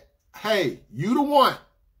that, hey, you the one.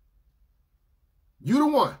 You the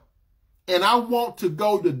one. And I want to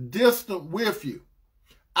go the distance with you.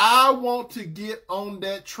 I want to get on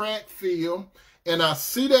that track field and I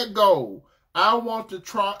see that goal. I want to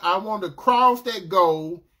cross that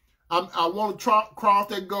goal. I want to cross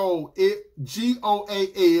that goal,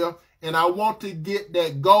 GOAL, and I want to get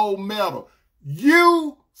that gold medal.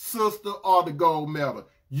 You, sister, are the gold medal.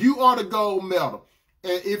 You are the gold medal.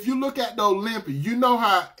 And if you look at the Olympics, you know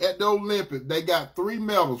how at the Olympics, they got 3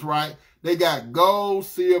 medals, right? They got gold,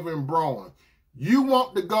 silver, and bronze. You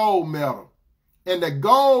want the gold medal. And the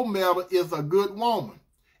gold medal is a good woman.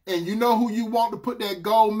 And you know who you want to put that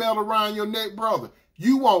gold medal around your neck, brother?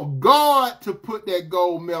 You want God to put that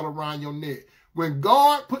gold medal around your neck. When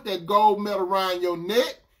God put that gold medal around your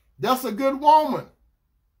neck, that's a good woman.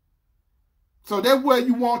 So that's where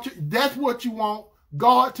you want that's what you want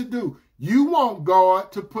God to do. You want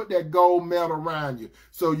God to put that gold medal around you.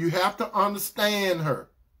 So you have to understand her.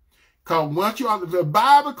 Because once you the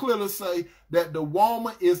Bible clearly say that the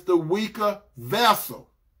woman is the weaker vessel.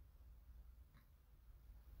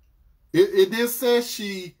 It didn't say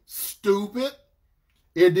she stupid.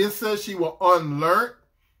 It didn't say she was unlearned.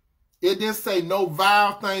 It didn't say no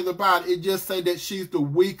vile things about it. It just say that she's the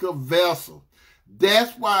weaker vessel.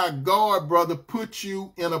 That's why God, brother, put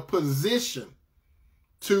you in a position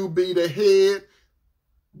to be the head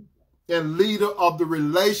and leader of the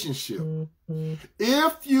relationship. Mm-hmm.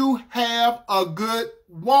 If you have a good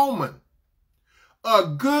woman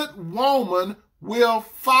will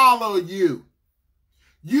follow you.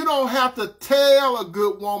 You don't have to tell a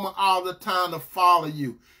good woman all the time to follow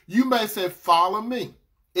you. You may say, follow me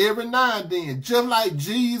every now and then. Just like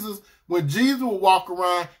Jesus, when Jesus would walk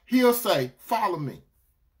around, he'll say, follow me.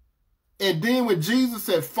 And then when Jesus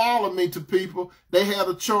said, follow me to people, they had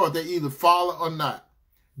a choice. They either follow or not.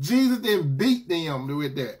 Jesus didn't beat them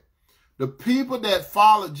with that. The people that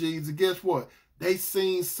followed Jesus, guess what? They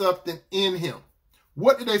seen something in him.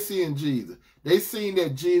 What did they see in Jesus? They seen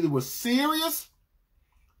that Jesus was serious.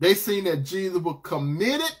 They seen that Jesus was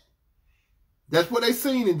committed. That's what they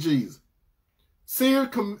seen in Jesus. Serious,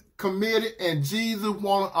 committed, and Jesus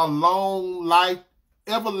wanted a long life,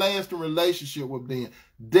 everlasting relationship with them.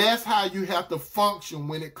 That's how you have to function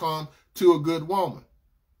when it comes to a good woman.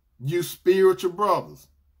 You spiritual brothers.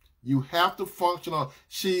 You have to function on.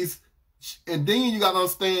 And then you got to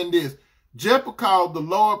understand this. Just because the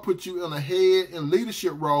Lord put you in a head and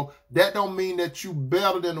leadership role, that don't mean that you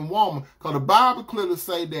better than a woman. Because the Bible clearly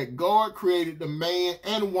say that God created the man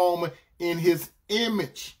and woman in his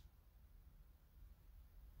image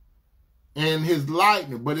and his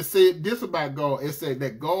likeness. But it said this about God. It said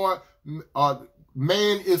that God,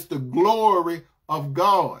 man is the glory of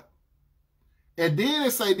God. And then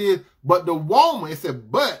it say this, but the woman, it said,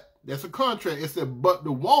 but, that's a contract. It said, but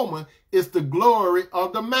the woman is the glory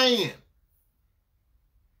of the man.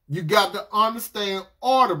 You got to understand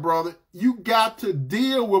order, brother. You got to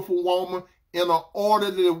deal with a woman in an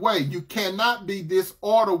orderly way. You cannot be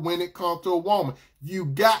disordered when it comes to a woman. You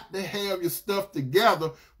got to have your stuff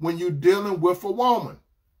together when you're dealing with a woman,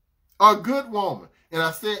 a good woman. And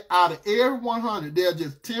I said out of every 100, there are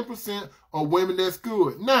just 10% of women that's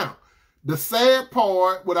good. Now, the sad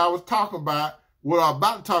part, what I'm about to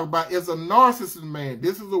talk about, is a narcissist man.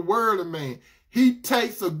 This is a worldly man. He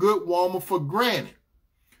takes a good woman for granted.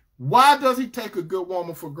 Why does he take a good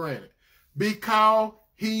woman for granted? Because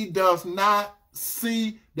he does not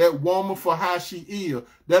see that woman for how she is.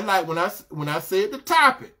 That's like when I said the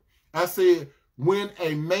topic, I said, when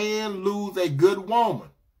a man lose a good woman,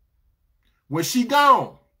 When she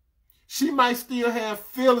gone, she might still have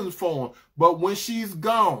feelings for him, but when she's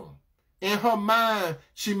gone, in her mind,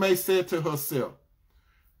 she may say to herself,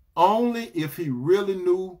 only if he really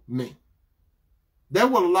knew me. That's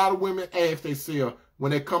what a lot of women ask themselves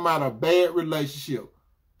when they come out of a bad relationship.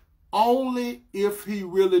 Only if he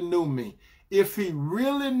really knew me. If he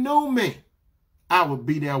really knew me, I would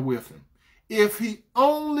be there with him. If he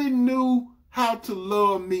only knew how to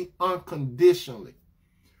love me unconditionally.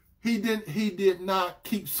 He did not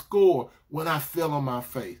keep score when I fell on my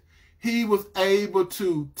face. He was able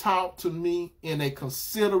to talk to me in a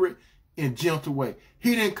considerate and gentle way.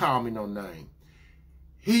 He didn't call me no name.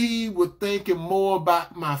 He was thinking more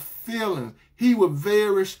about my feelings. He was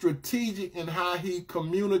very strategic in how he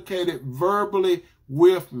communicated verbally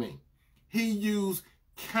with me. He used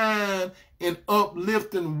kind and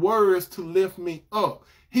uplifting words to lift me up.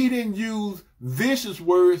 He didn't use vicious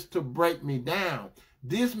words to break me down.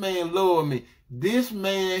 This man loved me. This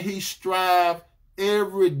man, he strived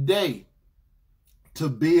every day to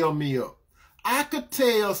build me up. I could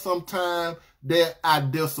tell sometimes that I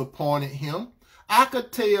disappointed him. I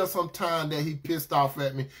could tell sometimes that he pissed off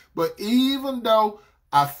at me. But even though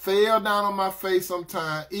I fell down on my face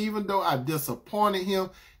sometimes, even though I disappointed him,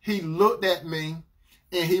 he looked at me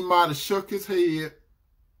and he might have shook his head.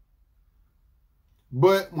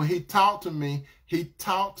 But when he talked to me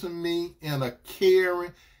in a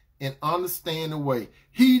caring and understanding way.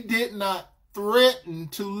 He did not threaten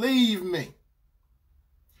to leave me.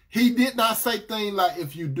 He did not say things like,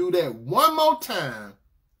 if you do that one more time,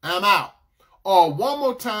 I'm out. Or one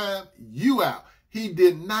more time, you out. He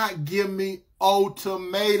did not give me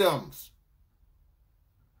ultimatums.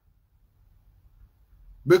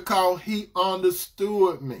 Because he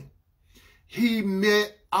understood me. He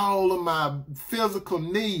met all of my physical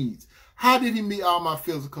needs. How did he meet all my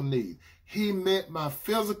physical needs? He met my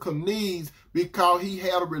physical needs because he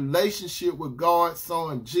had a relationship with God's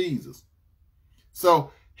Son, Jesus.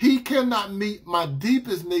 So he cannot meet my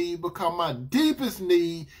deepest need because my deepest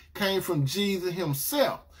need came from Jesus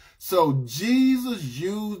himself. So Jesus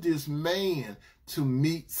used this man to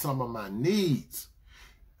meet some of my needs.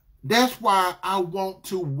 That's why I want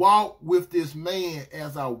to walk with this man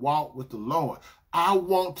as I walk with the Lord. I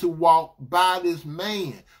want to walk by this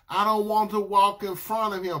man. I don't want to walk in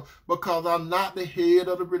front of him because I'm not the head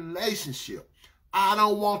of the relationship. I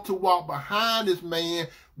don't want to walk behind this man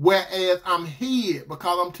whereas I'm head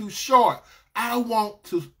because I'm too short. I want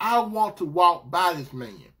to walk by this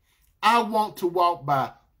man. I want to walk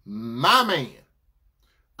by my man.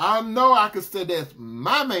 I know I can say that's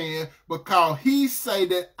my man because he say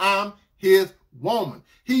that I'm his woman.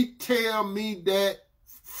 He tell me that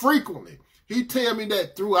frequently. He tell me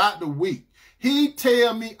that throughout the week. He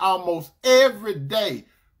tell me almost every day,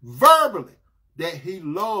 verbally, that he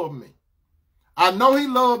loved me. I know he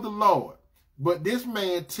loved the Lord, but this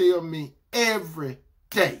man tell me every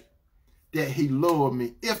day that he loved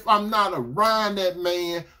me. If I'm not around that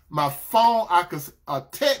man, my phone, a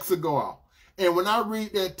text will go off. And when I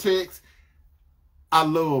read that text, I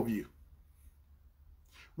love you.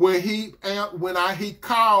 When he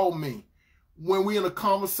called me, when we in a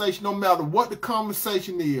conversation, no matter what the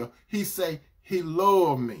conversation is, he say he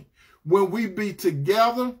loved me. When we be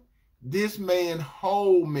together, this man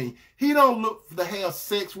hold me. He don't look to have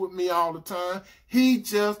sex with me all the time. He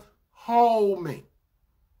just hold me.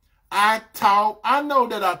 I talk. I know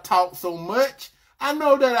that I talk so much. I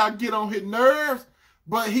know that I get on his nerves,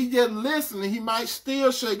 but he just listening. He might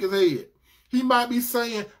still shake his head. He might be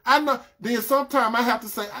saying, I know. Then sometimes I have to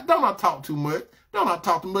say, don't I talk too much? Don't I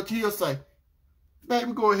talk too much? He'll say,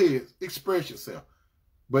 baby, go ahead, express yourself.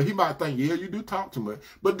 But he might think, yeah, you do talk too much.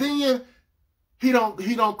 But then he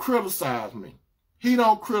don't criticize me. He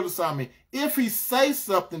don't criticize me. If he says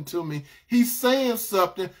something to me, he's saying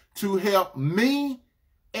something to help me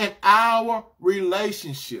and our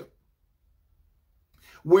relationship.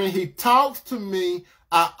 When he talks to me,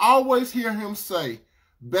 I always hear him say,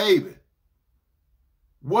 baby,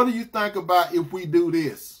 what do you think about if we do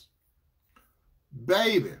this?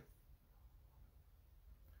 Baby,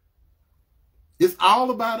 it's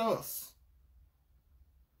all about us.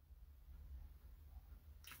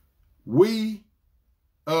 We,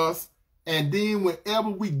 us, and then whenever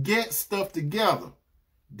we get stuff together,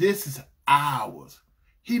 this is ours.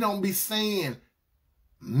 He don't be saying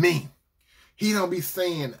me. He don't be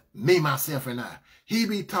saying me, myself, and I. He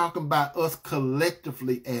be talking about us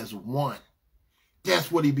collectively as one.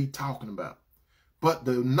 That's what he be talking about. But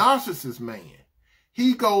the narcissist man,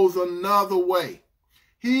 he goes another way.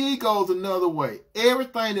 He goes another way.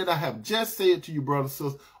 Everything that I have just said to you, brothers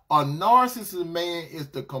and sisters, a narcissist man is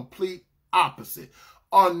the complete opposite.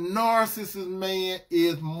 A narcissist man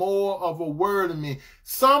is more of a word to me.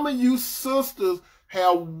 Some of you sisters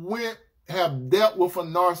have dealt with a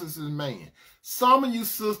narcissist man. Some of you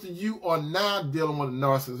sisters, you are now dealing with a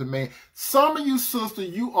narcissist man. Some of you sisters,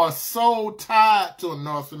 you are so tied to a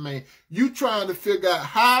narcissist man. You trying to figure out,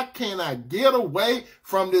 how can I get away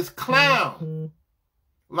from this clown?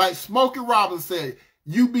 Like Smokey Robinson said,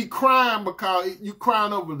 you be crying because you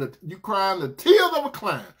crying the tears of a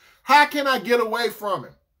clown. How can I get away from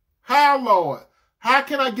him? How, Lord? How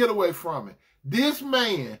can I get away from him? This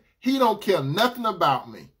man, he don't care nothing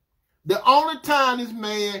about me. The only time this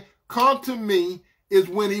man come to me is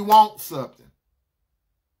when he wants something.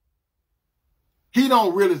 He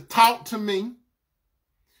don't really talk to me.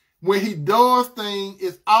 When he does things,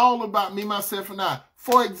 it's all about me, myself, and I.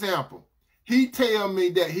 For example, he tell me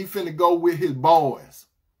that he finna go with his boys.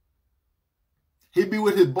 He be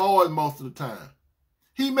with his boys most of the time.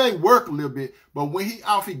 He may work a little bit, but when he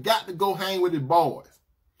off, he got to go hang with his boys.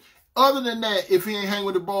 Other than that, if he ain't hang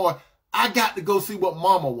with the boy, I got to go see what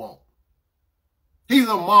mama want. He's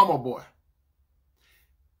a mama boy.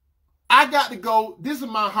 I got to go, this is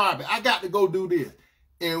my hobby. I got to go do this.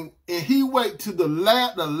 And he wait to the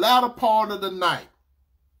latter part of the night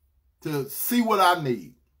to see what I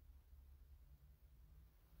need.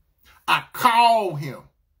 I call him.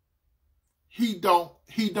 He don't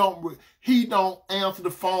answer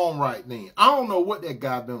the phone right then. I don't know what that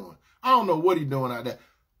guy doing. I don't know what he doing out there.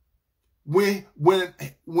 When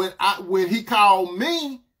he called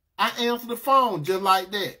me, I answered the phone just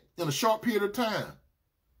like that in a short period of time.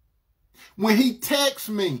 When he texts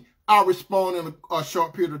me, I respond in a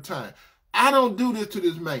short period of time. I don't do this to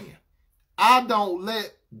this man. I don't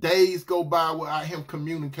let days go by without him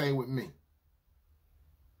communicating with me.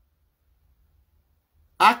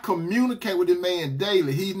 I communicate with this man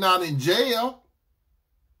daily. He's not in jail.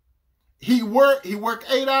 He work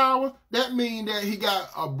 8 hours. That means that he got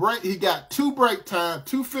a break. He got 2 break time,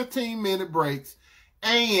 2 15-minute breaks,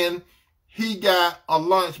 and he got a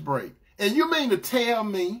lunch break. And you mean to tell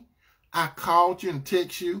me I called you and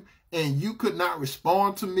text you and you could not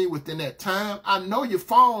respond to me within that time? I know your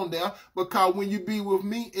phone there, because when you be with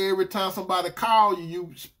me, every time somebody call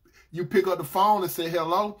you, you pick up the phone and say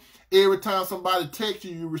hello. Every time somebody texts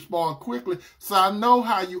you, you respond quickly. So I know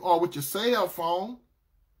how you are with your cell phone.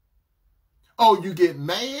 Oh, you get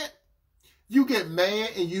mad? You get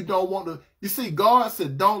mad and you don't want to. You see, God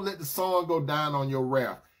said, don't let the sun go down on your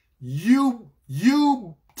wrath. You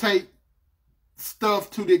take stuff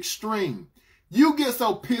to the extreme. You get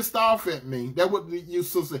so pissed off at me. That's what you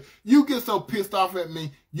sister. You get so pissed off at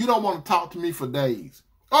me, you don't want to talk to me for days.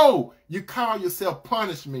 Oh, you call yourself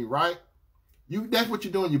punish me, right? That's what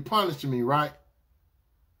you're doing. You're punishing me, right?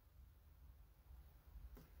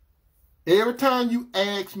 Every time you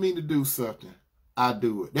ask me to do something, I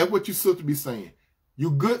do it. That's what your sister be saying.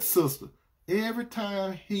 You good sister. Every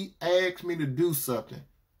time he asks me to do something,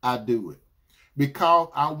 I do it. Because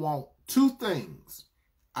I want 2 things.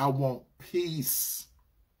 I want peace.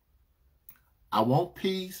 I want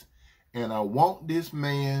peace, and I want this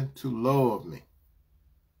man to love me.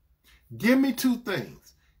 Give me 2 things.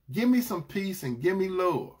 Give me some peace and give me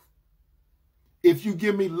love. If you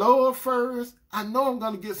give me love first, I know I'm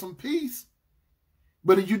going to get some peace.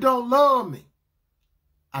 But if you don't love me,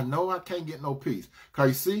 I know I can't get no peace. Because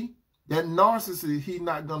you see, that narcissist, he's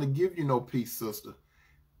not going to give you no peace, sister.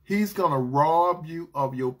 He's going to rob you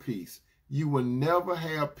of your peace. You will never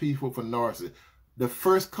have peace with a narcissist. The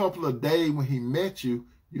first couple of days when he met you,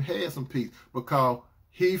 you had some peace because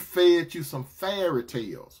he fed you some fairy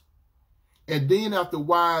tales. And then after a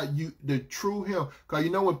while, the true him, because you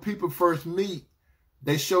know when people first meet,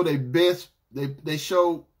 they show their best,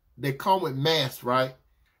 they come with masks, right?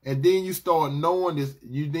 And then you start knowing this,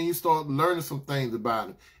 then you start learning some things about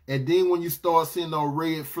him. And then when you start seeing those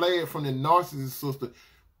red flags from the narcissist sister,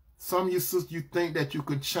 some of you sisters, you think that you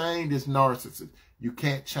could change this narcissist. You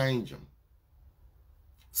can't change him.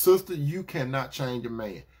 Sister, you cannot change a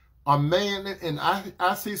man. A man, and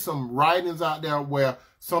I see some writings out there where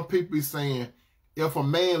some people be saying, if a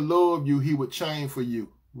man loved you, he would change for you.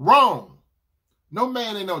 Wrong. No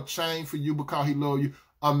man ain't no change for you because he love you.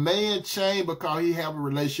 A man change because he have a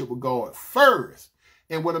relationship with God first.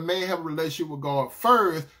 And when a man have a relationship with God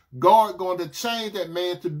first, God going to change that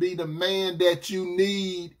man to be the man that you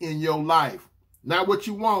need in your life. Not what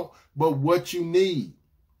you want, but what you need.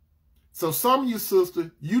 So some of you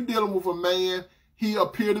sisters, you dealing with a man, he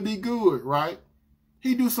appear to be good, right?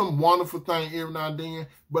 He do some wonderful thing every now and then,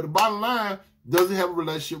 but the bottom line, does he have a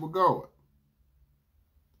relationship with God?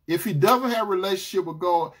 If he doesn't have a relationship with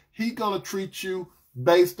God, he's going to treat you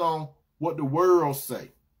based on what the world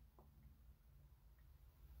say.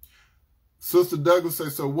 Sister Douglas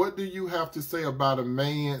says, so what do you have to say about a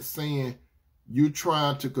man saying you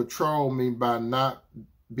trying to control me by not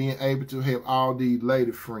being able to have all these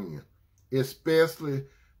lady friends, especially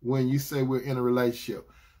when you say we're in a relationship?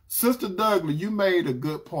 Sister Douglas, you made a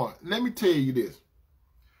good point. Let me tell you this.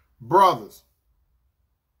 Brothers,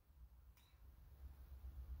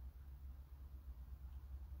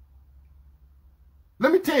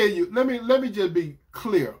 let me tell you, let me just be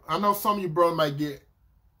clear. I know some of you brothers might get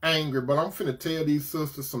angry, but I'm finna tell these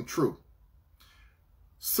sisters some truth.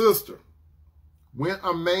 Sister, when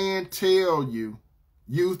a man tell you,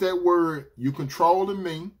 use that word, you controlling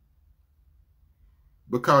me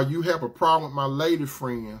because you have a problem with my lady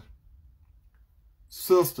friend,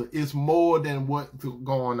 sister, it's more than what's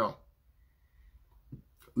going on.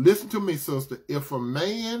 Listen to me, sister. If a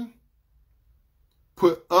man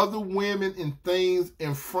put other women and things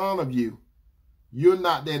in front of you, you're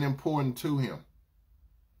not that important to him.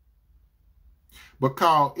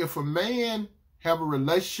 Because if a man have a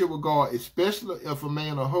relationship with God, especially if a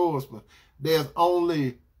man or husband, there's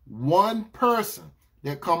only one person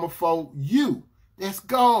that come before you. That's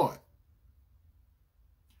God.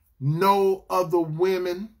 No other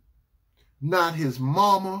women, not his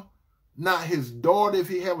mama, not his daughter, if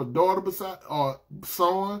he have a daughter beside or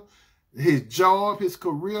son, his job, his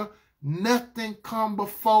career, nothing come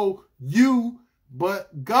before you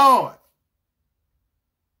but God.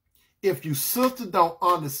 If you sister don't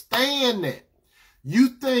understand that, you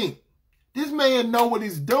think this man know what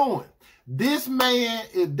he's doing. This man,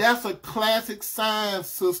 that's a classic sign,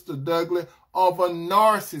 Sister Douglas, of a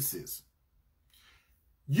narcissist.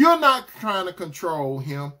 You're not trying to control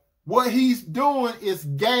him. What he's doing is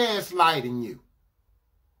gaslighting you.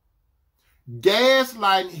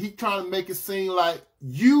 Gaslighting, he trying to make it seem like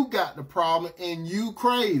you got the problem and you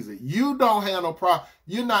crazy. You don't have no problem.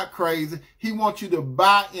 You're not crazy. He wants you to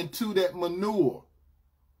buy into that manure.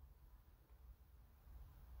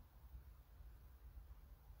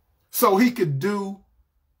 So he could do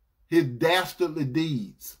his dastardly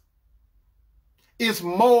deeds. It's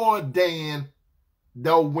more than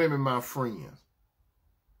those women, my friends.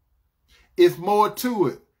 It's more to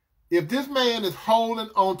it. If this man is holding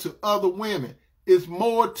on to other women, it's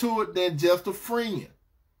more to it than just a friend.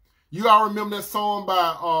 You all remember that song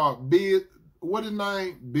by Biz, what his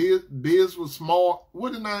name? Biz was small.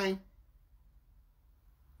 What his name?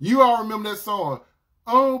 You all remember that song?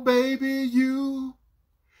 Oh, baby, you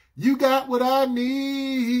got what I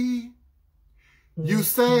need. You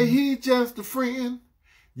say he just a friend.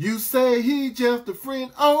 You say he just a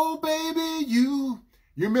friend. Oh, baby, you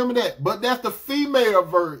remember that? But that's the female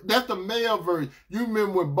version. That's the male version. You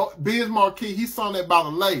remember when Biz Markie, he sung that about a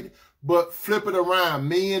lady. But flip it around.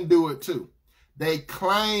 Men do it too. They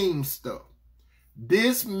claim stuff.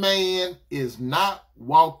 This man is not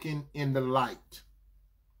walking in the light.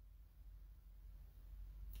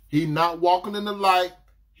 He's not walking in the light.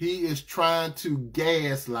 He is trying to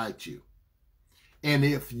gaslight you. And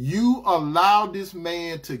if you allow this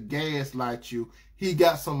man to gaslight you, he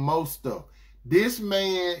got some more stuff. This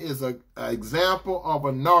man is an example of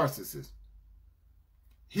a narcissist.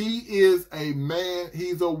 He is a man,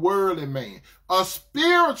 he's a worldly man, a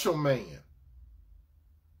spiritual man.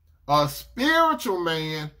 A spiritual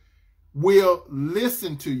man will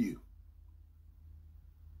listen to you.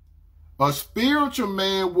 A spiritual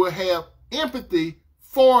man will have empathy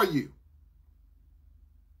for you.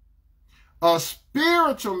 A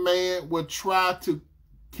spiritual man will try to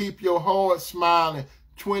keep your heart smiling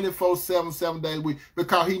 24/7, 7 days a week,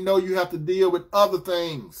 because he know you have to deal with other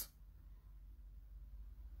things.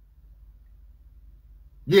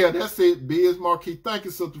 Yeah, that's it. Biz Markie. Thank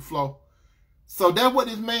you, Sister Flo. So that's what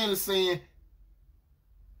this man is saying.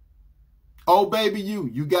 Oh, baby,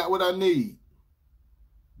 you got what I need.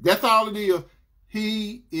 That's all it is.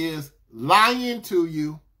 He is lying to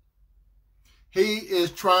you. He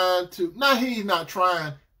is trying to, no, he's not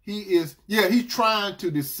trying. He is, yeah, he's trying to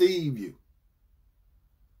deceive you.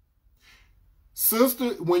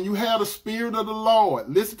 Sister, when you have the Spirit of the Lord,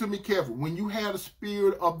 listen to me carefully. When you have the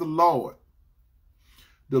Spirit of the Lord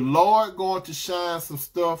going to shine some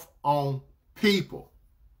stuff on people.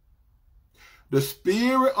 The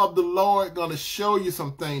Spirit of the Lord going to show you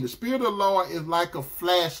some things. The Spirit of the Lord is like a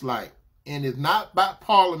flashlight. And it's not by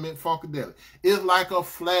Parliament Funkadelic. It's like a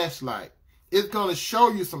flashlight. It's going to show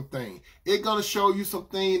you some things. It's going to show you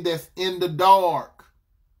something that's in the dark.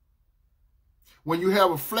 When you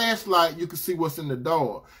have a flashlight, you can see what's in the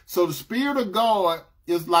dark. So the Spirit of God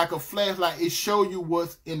is like a flashlight. It shows you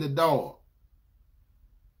what's in the dark.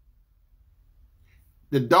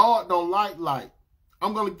 The dark don't like light.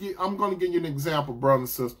 I'm going to give you an example, brother and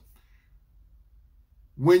sister.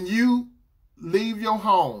 When you leave your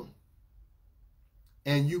home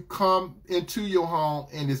and you come into your home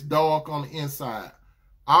and it's dark on the inside,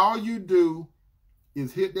 all you do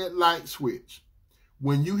is hit that light switch.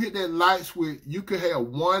 When you hit that light switch, you could have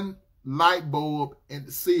one light bulb in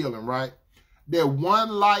the ceiling, right? That one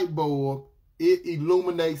light bulb, it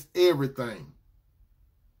illuminates everything.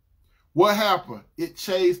 What happened? It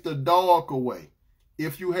chased the dark away.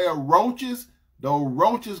 If you have roaches, those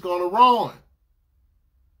roaches gonna run.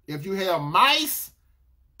 If you have mice,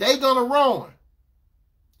 they gonna run.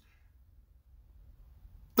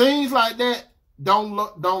 Things like that don't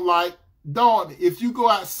like darkness. If you go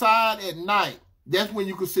outside at night, that's when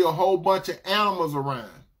you can see a whole bunch of animals around.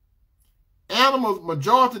 Animals,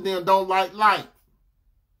 majority of them don't like light.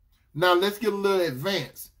 Now let's get a little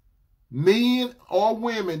advanced. Men or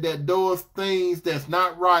women that does things that's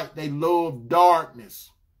not right, they love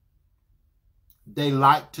darkness. They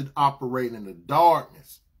like to operate in the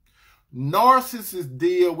darkness. Narcissists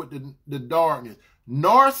deal with the darkness.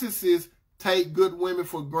 Narcissists take good women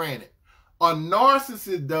for granted. A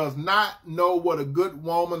narcissist does not know what a good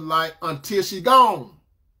woman like until she gone.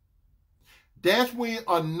 That's when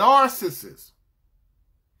a narcissist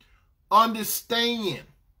understand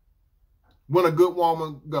when a good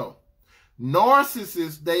woman go.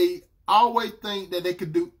 Narcissists, they always think that they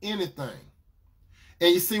could do anything.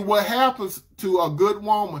 And you see what happens to a good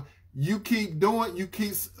woman, you keep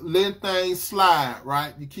letting things slide,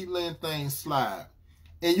 right? You keep letting things slide.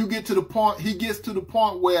 And you get to the point, he gets to the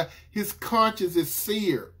point where his conscience is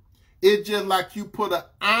seared. It's just like you put an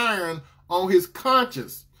iron on his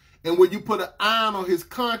conscience. And when you put an iron on his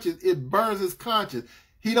conscience, it burns his conscience.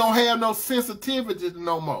 He don't have no sensitivity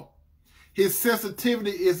no more. His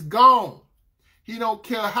sensitivity is gone. He don't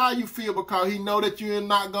care how you feel because he know that you're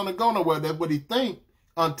not going to go nowhere. That's what he think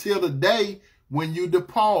until the day when you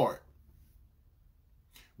depart.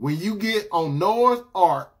 When you get on Noah's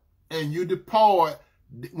Ark and you depart,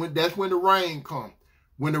 that's when the rain comes.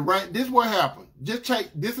 When the rain, this is what happened. Just check,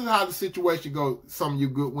 this is how the situation goes, some of you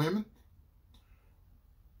good women.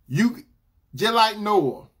 You, just like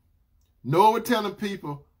Noah. Noah was telling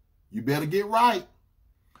people, you better get right.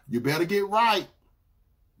 You better get right.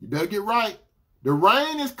 You better get right. The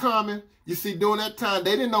rain is coming. You see, during that time,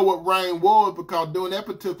 they didn't know what rain was because during that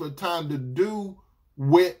particular time, the dew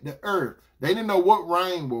wet the earth. They didn't know what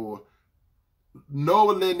rain was.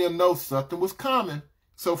 Noah letting them know something was coming.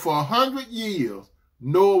 So for 100 years,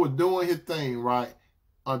 Noah was doing his thing, right?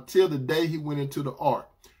 Until the day he went into the ark.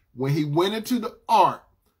 When he went into the ark,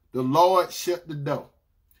 the Lord shut the door.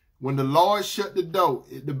 When the Lord shut the door,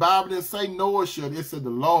 the Bible didn't say Noah shut it. It said the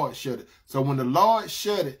Lord shut it. So when the Lord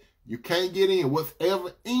shut it, you can't get in.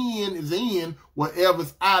 Whatever in is in,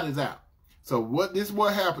 whatever's out is out. So this is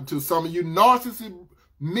what happened to some of you narcissist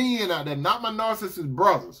men out there, not my narcissist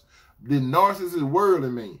brothers, the narcissist worldly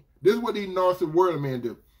men. This is what these narcissist worldly men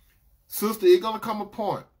do. Sister, it's going to come a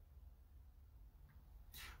point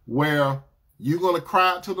where you're going to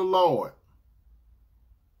cry out to the Lord.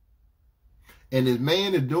 And this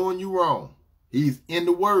man is doing you wrong. He's in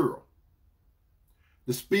the world.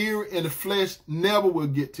 The spirit and the flesh never will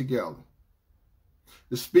get together.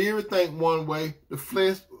 The spirit think one way, the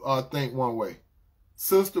flesh think one way.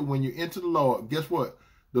 Sister, when you're into the Lord, guess what?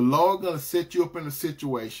 The Lord going to set you up in a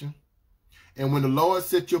situation. And when the Lord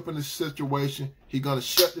sets you up in a situation, he's going to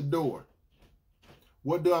shut the door.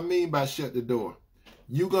 What do I mean by shut the door?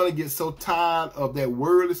 You're going to get so tired of that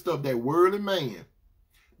worldly stuff, that worldly man.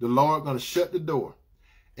 The Lord going to shut the door.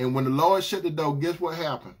 And when the Lord shut the door, guess what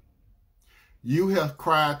happened? You have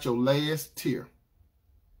cried your last tear.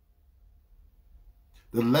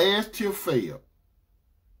 The last tear failed.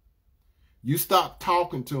 You stop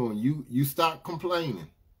talking to him. You stop complaining.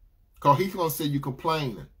 Because he's going to say you're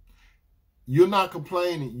complaining. You're not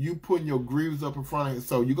complaining. You putting your griefs up in front of him.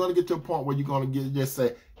 So you're going to get to a point where you're going to just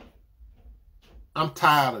say, I'm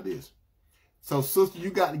tired of this. So, sister,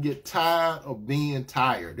 you got to get tired of being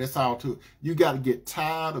tired. That's all too. You got to get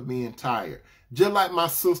tired of being tired. Just like my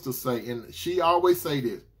sister say, and she always say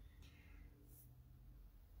this.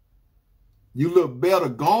 You look better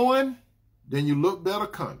going than you look better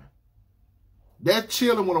coming. That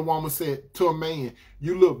chilling when a woman said to a man,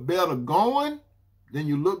 you look better going than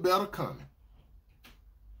you look better coming.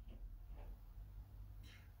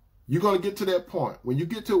 You're going to get to that point. When you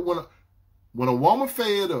get to when a woman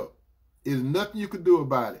fed up, there's nothing you can do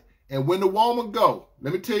about it. And when the woman go,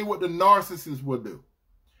 let me tell you what the narcissist will do.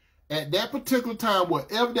 At that particular time,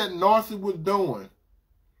 whatever that narcissist was doing,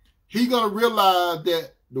 he going to realize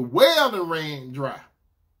that the well done ran dry.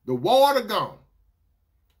 The water gone.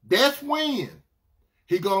 That's when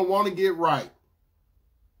he going to want to get right.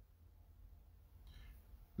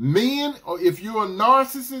 Men, or if you're a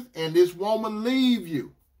narcissist and this woman leave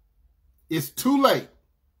you, it's too late.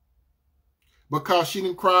 Because she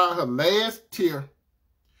didn't cry her last tear.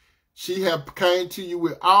 She have came to you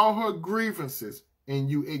with all her grievances and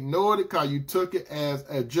you ignored it because you took it as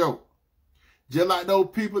a joke. Just like those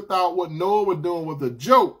people thought what Noah was doing was a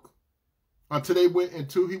joke until he went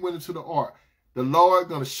into the ark. The Lord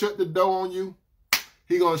going to shut the door on you.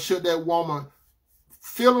 He going to shut that woman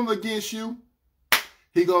feeling against you.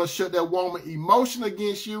 He going to shut that woman emotion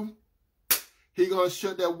against you. He going to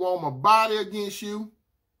shut that woman body against you.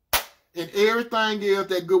 And everything else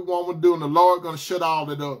that good woman doing, the Lord going to shut all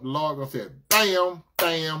that up. The Lord going to say, bam,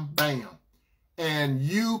 bam, bam. And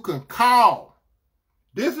you can call.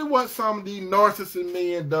 This is what some of these narcissist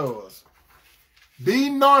men does. These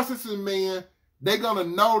narcissist men, they're going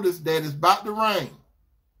to notice that it's about to rain.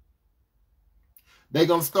 They're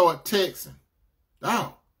going to start texting.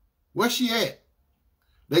 Oh, where's she at?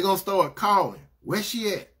 They're going to start calling. Where's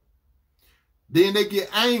she at? Then they get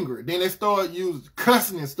angry. Then they start using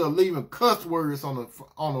cussing and stuff, leaving cuss words on the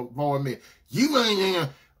voice mail. You ain't,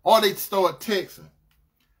 or they start texting.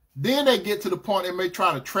 Then they get to the point they may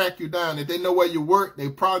try to track you down. If they know where you work, they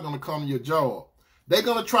probably going to come to your job. They're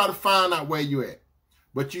going to try to find out where you at.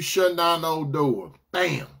 But you shutting down those doors.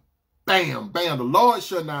 Bam, bam, bam. The Lord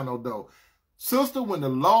shut down those doors. Sister, when the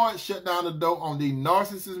Lord shut down the door on these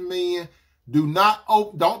narcissist men,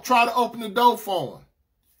 don't try to open the door for them.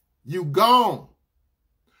 You gone.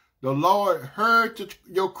 The Lord heard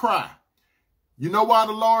your cry. You know why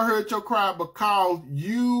the Lord heard your cry? Because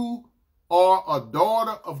you are a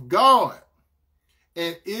daughter of God.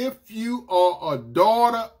 And if you are a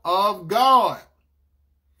daughter of God,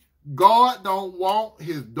 God don't want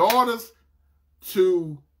his daughters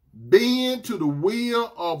to bend to the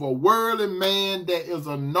will of a worldly man that is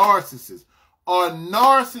a narcissist. A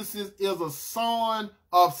narcissist is a son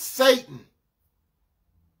of Satan.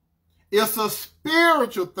 It's a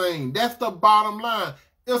spiritual thing. That's the bottom line.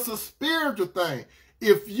 It's a spiritual thing.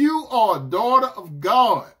 If you are a daughter of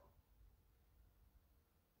God,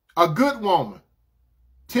 a good woman,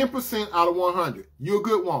 10% out of 100, you're a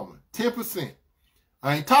good woman, 10%.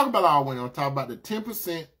 I ain't talking about all women. I'm talking about the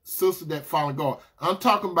 10% sister that follow God. I'm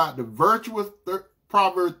talking about the virtuous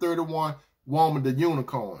Proverbs 31 woman, the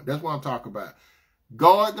unicorn. That's what I'm talking about.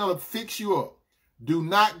 God gonna fix you up. Do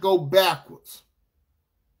not go backwards.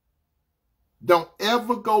 Don't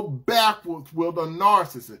ever go backwards with a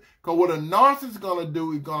narcissist. Because what a narcissist is going to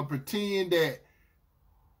do is going to pretend that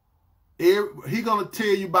he's going to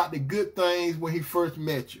tell you about the good things when he first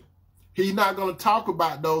met you. He's not going to talk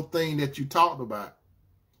about those things that you talked about.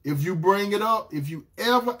 If you bring it up, if you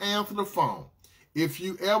ever answer the phone, if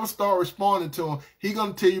you ever start responding to him, he's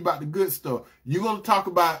going to tell you about the good stuff. You're going to talk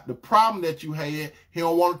about the problem that you had. He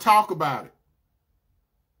don't want to talk about it.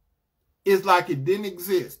 It's like it didn't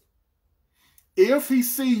exist. If he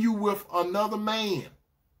see you with another man,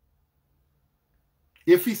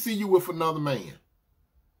 he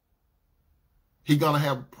gonna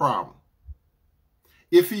have a problem.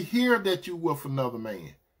 If he hear that you with another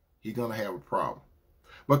man, he gonna have a problem.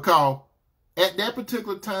 Because at that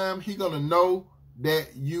particular time, he gonna know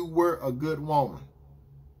that you were a good woman.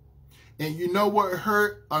 And you know what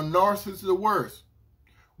hurt a narcissist the worst?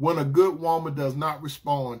 When a good woman does not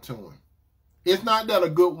respond to him. It's not that a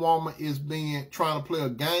good woman is trying to play a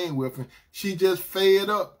game with him. She just fed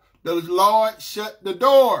up. The Lord shut the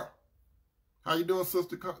door. How you doing,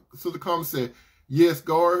 Sister? Sister Carmen said, yes,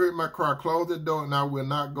 God heard my cry. Close the door and I will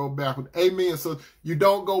not go backwards. Amen. So you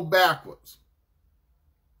don't go backwards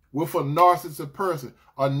with a narcissistic person.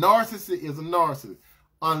 A narcissist is a narcissist.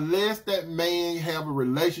 Unless that man have a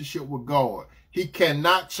relationship with God, he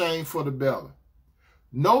cannot change for the better.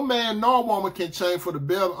 No man nor woman can change for the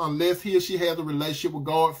better unless he or she has a relationship with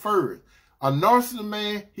God first. A narcissist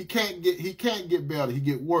man, he can't get better, he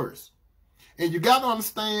get worse. And you got to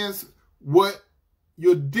understand what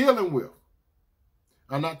you're dealing with.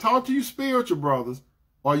 I'm not talking to you spiritual brothers,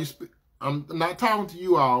 I'm not talking to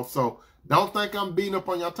you all, so don't think I'm beating up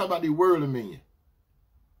on you. I'm talking about the worldly men.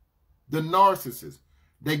 The narcissists,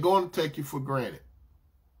 they're going to take you for granted.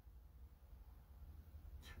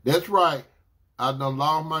 That's right. I done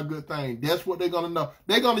lost my good thing. That's what they're going to know.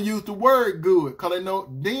 They're going to use the word good because they know,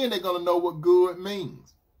 then they're going to know what good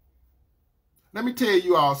means. Let me tell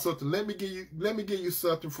you all something. Let me give you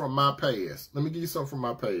something from my past. Let me give you something from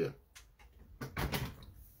my past.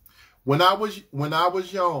 When I was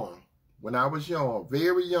young,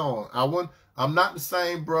 very young, I'm not the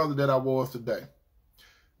same brother that I was today.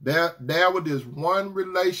 There was this one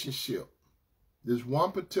relationship, this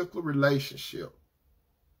one particular relationship.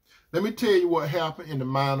 Let me tell you what happened in the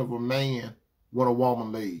mind of a man when a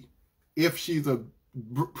woman leaves, if she's a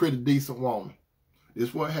pretty decent woman. This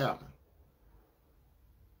is what happened.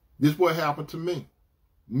 This is what happened to me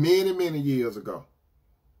many, many years ago.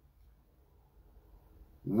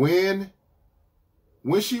 When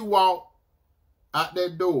she walked out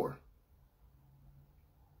that door,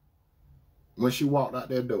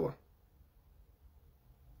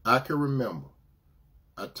 I can remember.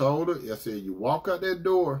 I told her, I said, you walk out that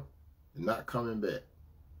door, you're not coming back.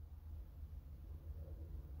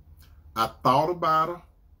 I thought about her.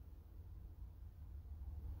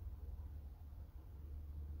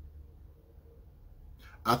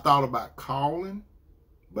 I thought about calling,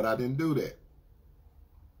 but I didn't do that.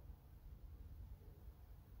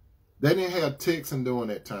 They didn't have texting during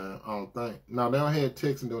that time, I don't think. No, they don't have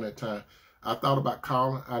texting during that time. I thought about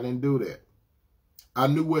calling. I didn't do that. I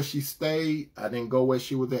knew where she stayed. I didn't go where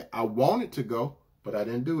she was at. I wanted to go, but I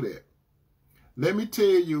didn't do that. Let me tell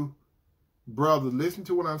you, brother, listen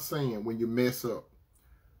to what I'm saying when you mess up.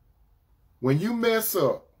 When you mess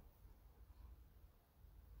up,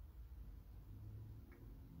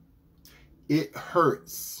 it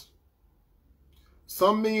hurts.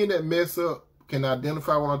 Some men that mess up can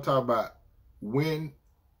identify what I'm talking about. When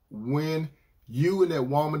you and that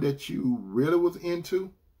woman that you really was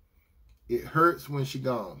into, it hurts when she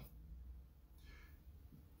gone.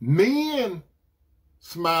 Men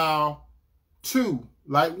smile too,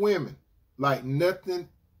 like women, like nothing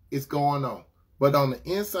is going on. But on the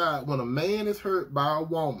inside, when a man is hurt by a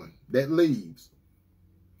woman that leaves,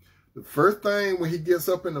 the first thing when he gets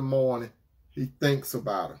up in the morning, he thinks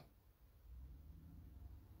about her.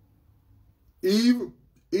 Even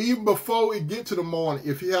before he get to the morning,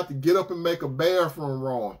 if he have to get up and make a bathroom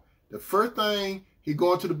run, the first thing he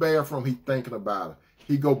go into the bathroom, he thinking about her.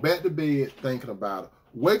 He go back to bed thinking about her.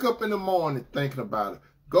 Wake up in the morning thinking about her.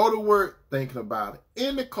 Go to work thinking about it.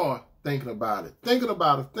 In the car thinking about it. Thinking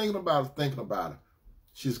about her, thinking about her, thinking about her.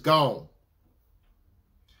 She's gone.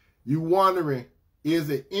 You wondering, is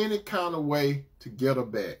there any kind of way to get her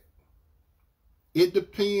back? It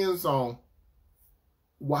depends on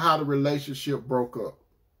how the relationship broke up.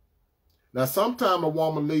 Now, sometimes a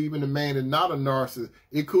woman leaving, the man is not a narcissist.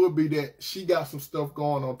 It could be that she got some stuff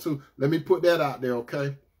going on too. Let me put that out there,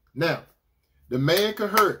 okay? Now, the man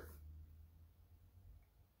could hurt.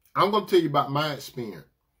 I'm going to tell you about my experience.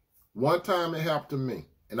 One time it happened to me,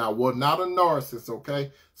 and I was not a narcissist,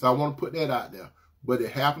 okay? So I want to put that out there. But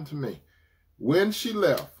it happened to me. When she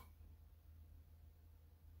left,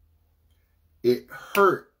 it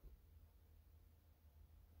hurt.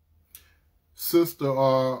 Sister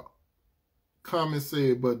comment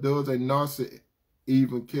said, but does a narcissist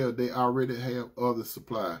even care? They already have other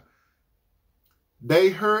supply. They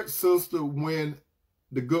hurt, sister, when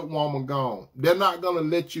the good woman gone. They're not gonna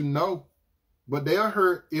let you know, but they'll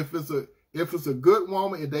hurt if it's a good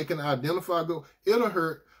woman. If they can identify good, it'll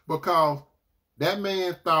hurt because that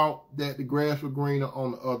man thought that the grass was greener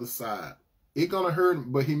on the other side. It's gonna hurt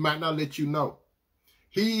him, but he might not let you know.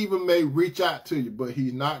 He even may reach out to you, but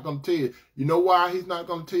he's not going to tell you. You know why he's not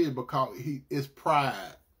going to tell you? Because it's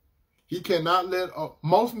pride. He cannot let,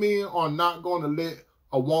 most men are not going to let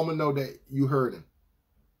a woman know that you hurt him.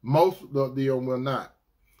 Most of them will not.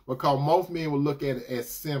 Because most men will look at it as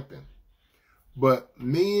simping. But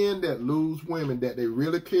men that lose women that they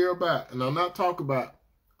really care about, and I'm not talking about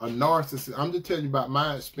a narcissist. I'm just telling you about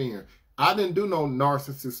my experience. I didn't do no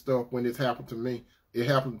narcissist stuff when this happened to me. It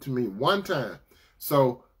happened to me one time.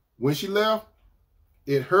 So when she left,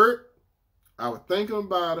 it hurt. I was thinking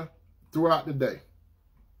about her throughout the day.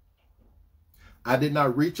 I did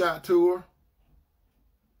not reach out to her.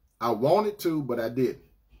 I wanted to, but I didn't.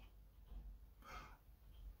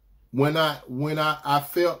 When I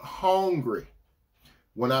felt hungry,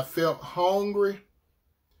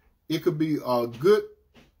 it could be a good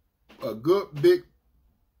big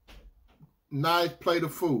nice plate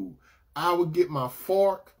of food. I would get my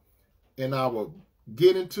fork and I would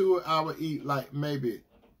get into it. I would eat like maybe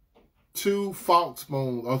 2 fork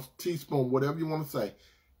spoons or teaspoon, whatever you want to say,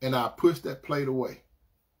 and I push that plate away.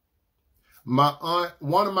 My aunt,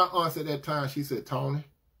 one of my aunts at that time, she said, Tony,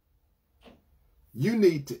 you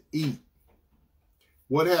need to eat.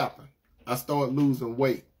 What happened? I started losing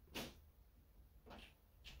weight.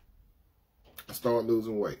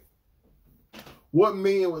 What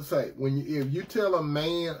men would say, if you tell a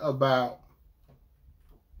man about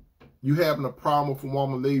you having a problem with a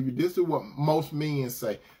woman leave you, this is what most men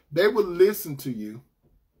say. They would listen to you.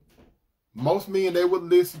 Most men, they would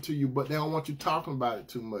listen to you, but they don't want you talking about it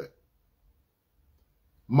too much.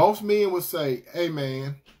 Most men would say, hey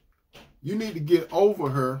man, you need to get over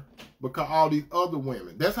her because all these other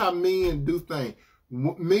women. That's how men do things.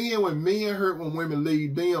 When men hurt when women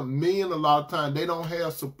leave them, men a lot of times, they don't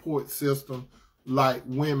have support system like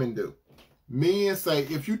women do. Men say,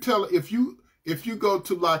 if you go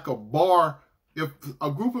to like a bar, if a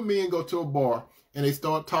group of men go to a bar and they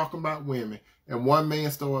start talking about women, and one man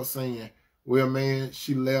starts saying, well, man,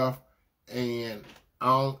 she left, and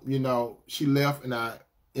she left,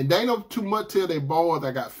 and they don't too much tell their boys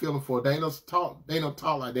I got feeling for her. They don't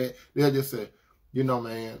talk like that. They'll just say,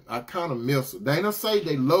 man, I kind of miss her. They don't say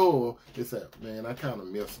they love. They say, man, I kind of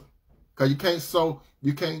miss her. Because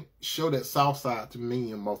you can't show that soft side to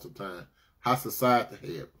men most of the time, how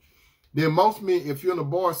society have. Then most men, if you're in a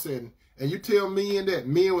bar setting and you tell men that,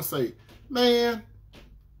 men will say, man,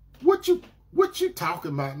 what you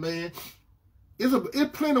talking about, man? It's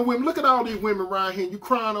plenty of women. Look at all these women around here. You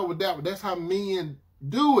crying over that, but that's how men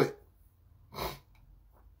do it.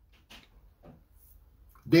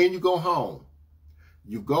 Then you go home.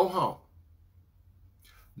 You go home.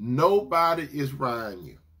 Nobody is around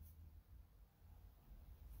you.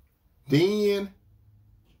 Then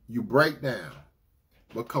you break down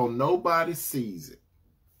because nobody sees it.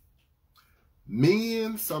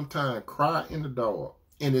 Men sometimes cry in the dark,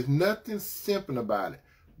 and there's nothing simple about it.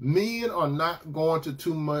 Men are not going to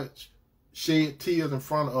too much shed tears in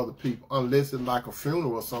front of other people unless it's like a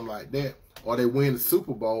funeral or something like that, or they win the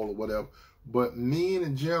Super Bowl or whatever. But men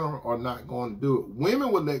in general are not going to do it.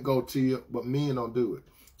 Women will let go tears, but men don't do it.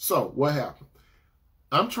 So what happened?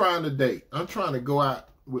 I'm trying to date. I'm trying to go out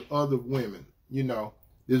with other women.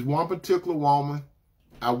 There's one particular woman,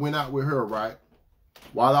 I went out with her, right?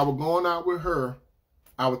 While I was going out with her,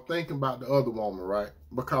 I was thinking about the other woman, right?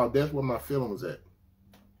 Because that's where my feeling was at.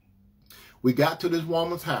 We got to this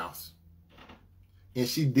woman's house, and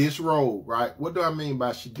she disrobed, right? What do I mean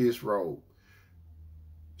by she disrobed?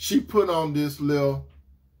 She put on this little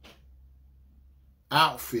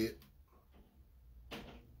outfit,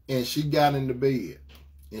 and she got in the bed,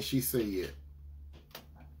 and she said,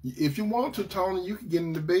 if you want to, Tony, you can get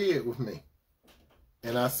in the bed with me.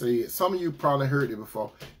 And I said, some of you probably heard it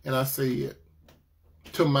before, and I said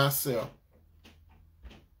to myself,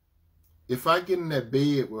 if I get in that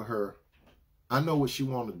bed with her, I know what she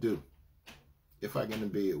want to do if I get in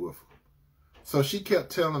bed with her. So she kept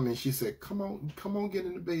telling me, she said, come on, get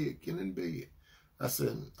in the bed, get in the bed. I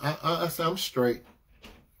said, I said, I'm straight.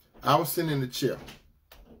 I was sitting in the chair.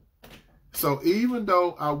 So even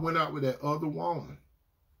though I went out with that other woman,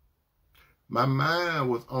 my mind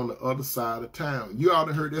was on the other side of town. You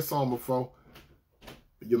already heard that song before.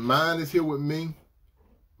 Your mind is here with me.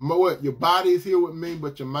 Your body is here with me,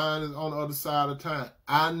 but your mind is on the other side of town.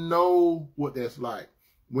 I know what that's like.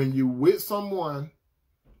 When you with someone,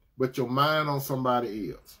 but your mind on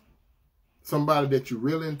somebody else. Somebody that you're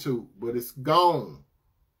really into, but it's gone.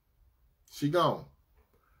 She gone.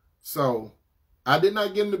 So I did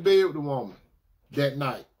not get in the bed with the woman that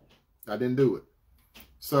night. I didn't do it.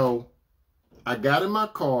 So I got in my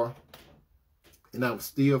car, and I was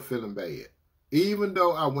still feeling bad. Even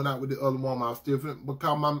though I went out with the other woman, I was still feeling,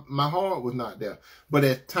 because my heart was not there. But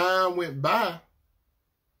as time went by,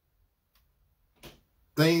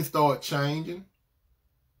 things started changing.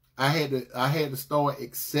 I had to start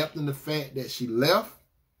accepting the fact that she left.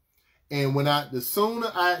 And the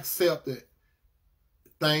sooner I accepted,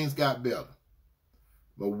 things got better.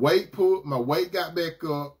 My weight got back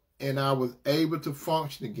up, and I was able to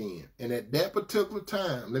function again. And at that particular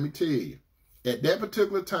time, let me tell you, at that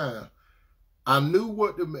particular time, I know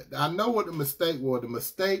what the mistake was. The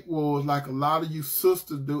mistake was, like a lot of you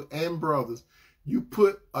sisters do and brothers, you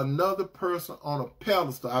put another person on a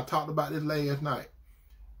pedestal. I talked about this last night.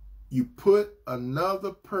 You put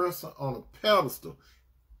another person on a pedestal.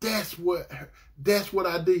 That's what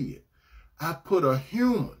I did. I put a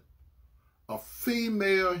human, a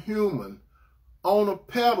female human, on a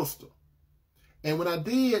pedestal. And when I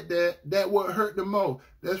did that what hurt the most.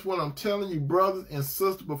 That's what I'm telling you, brothers and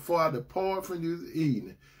sisters, before I depart from you this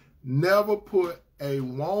evening. Never put a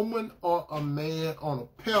woman or a man on a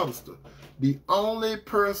pedestal. The only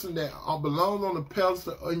person that belongs on the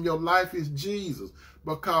pedestal in your life is Jesus.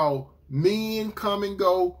 Because men come and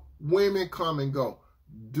go, women come and go.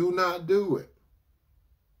 Do not do it.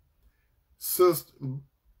 Sisters,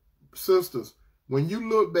 when you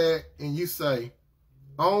look back and you say,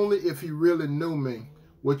 only if he really knew me,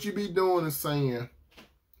 what you be doing is saying,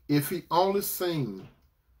 if he only seen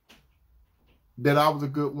that I was a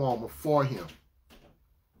good woman for him,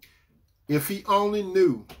 if he only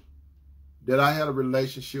knew that I had a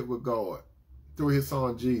relationship with God through his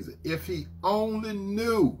son Jesus, if he only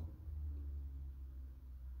knew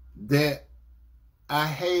that I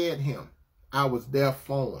had him, I was there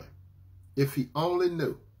for him, if he only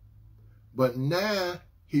knew. But now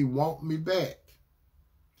he want me back.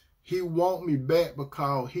 He want me back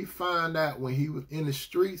because he found out when he was in the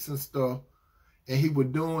streets and stuff, and he was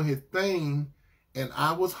doing his thing, and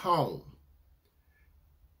I was home.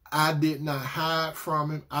 I did not hide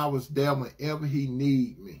from him. I was there whenever he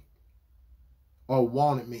needed me or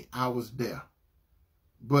wanted me. I was there.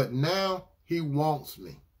 But now he wants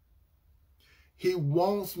me. He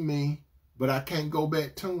wants me, but I can't go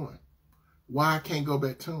back to him. Why I can't go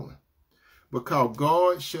back to him? Because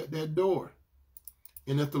God shut that door.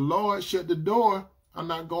 And if the Lord shut the door, I'm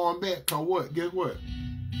not going back. Because what? Guess what?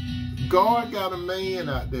 God got a man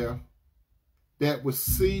out there that will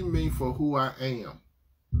see me for who I am.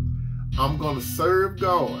 I'm going to serve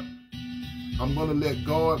God. I'm going to let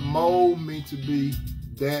God mold me to be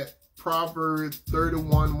that Proverbs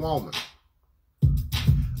 31 woman.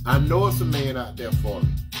 I know it's a man out there for me.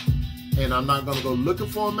 And I'm not going to go looking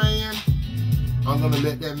for a man. I'm going to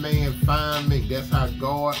let that man find me. That's how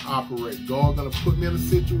God operates. God's going to put me in a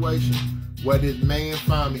situation where this man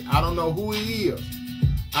find me. I don't know who he is.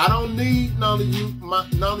 I don't need none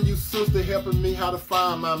of you sisters helping me how to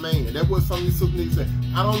find my man. That's what some of you sisters need to say.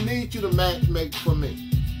 I don't need you to matchmake for me.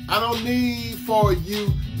 I don't need for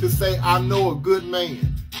you to say, I know a good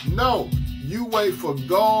man. No, you wait for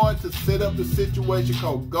God to set up the situation,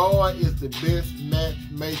 because God is the best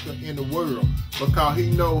matchmaker in the world. Because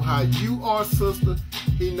he knows how you are, sister.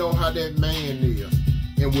 He knows how that man is.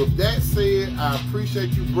 And with that said, I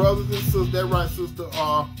appreciate you, brothers and sisters. That right, Sister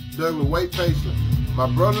Douglas. Wait patiently. My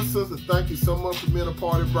brothers and sisters, thank you so much for being a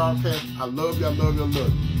part of the broadcast. I love you, I love you, I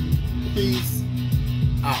love you. Peace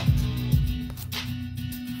out.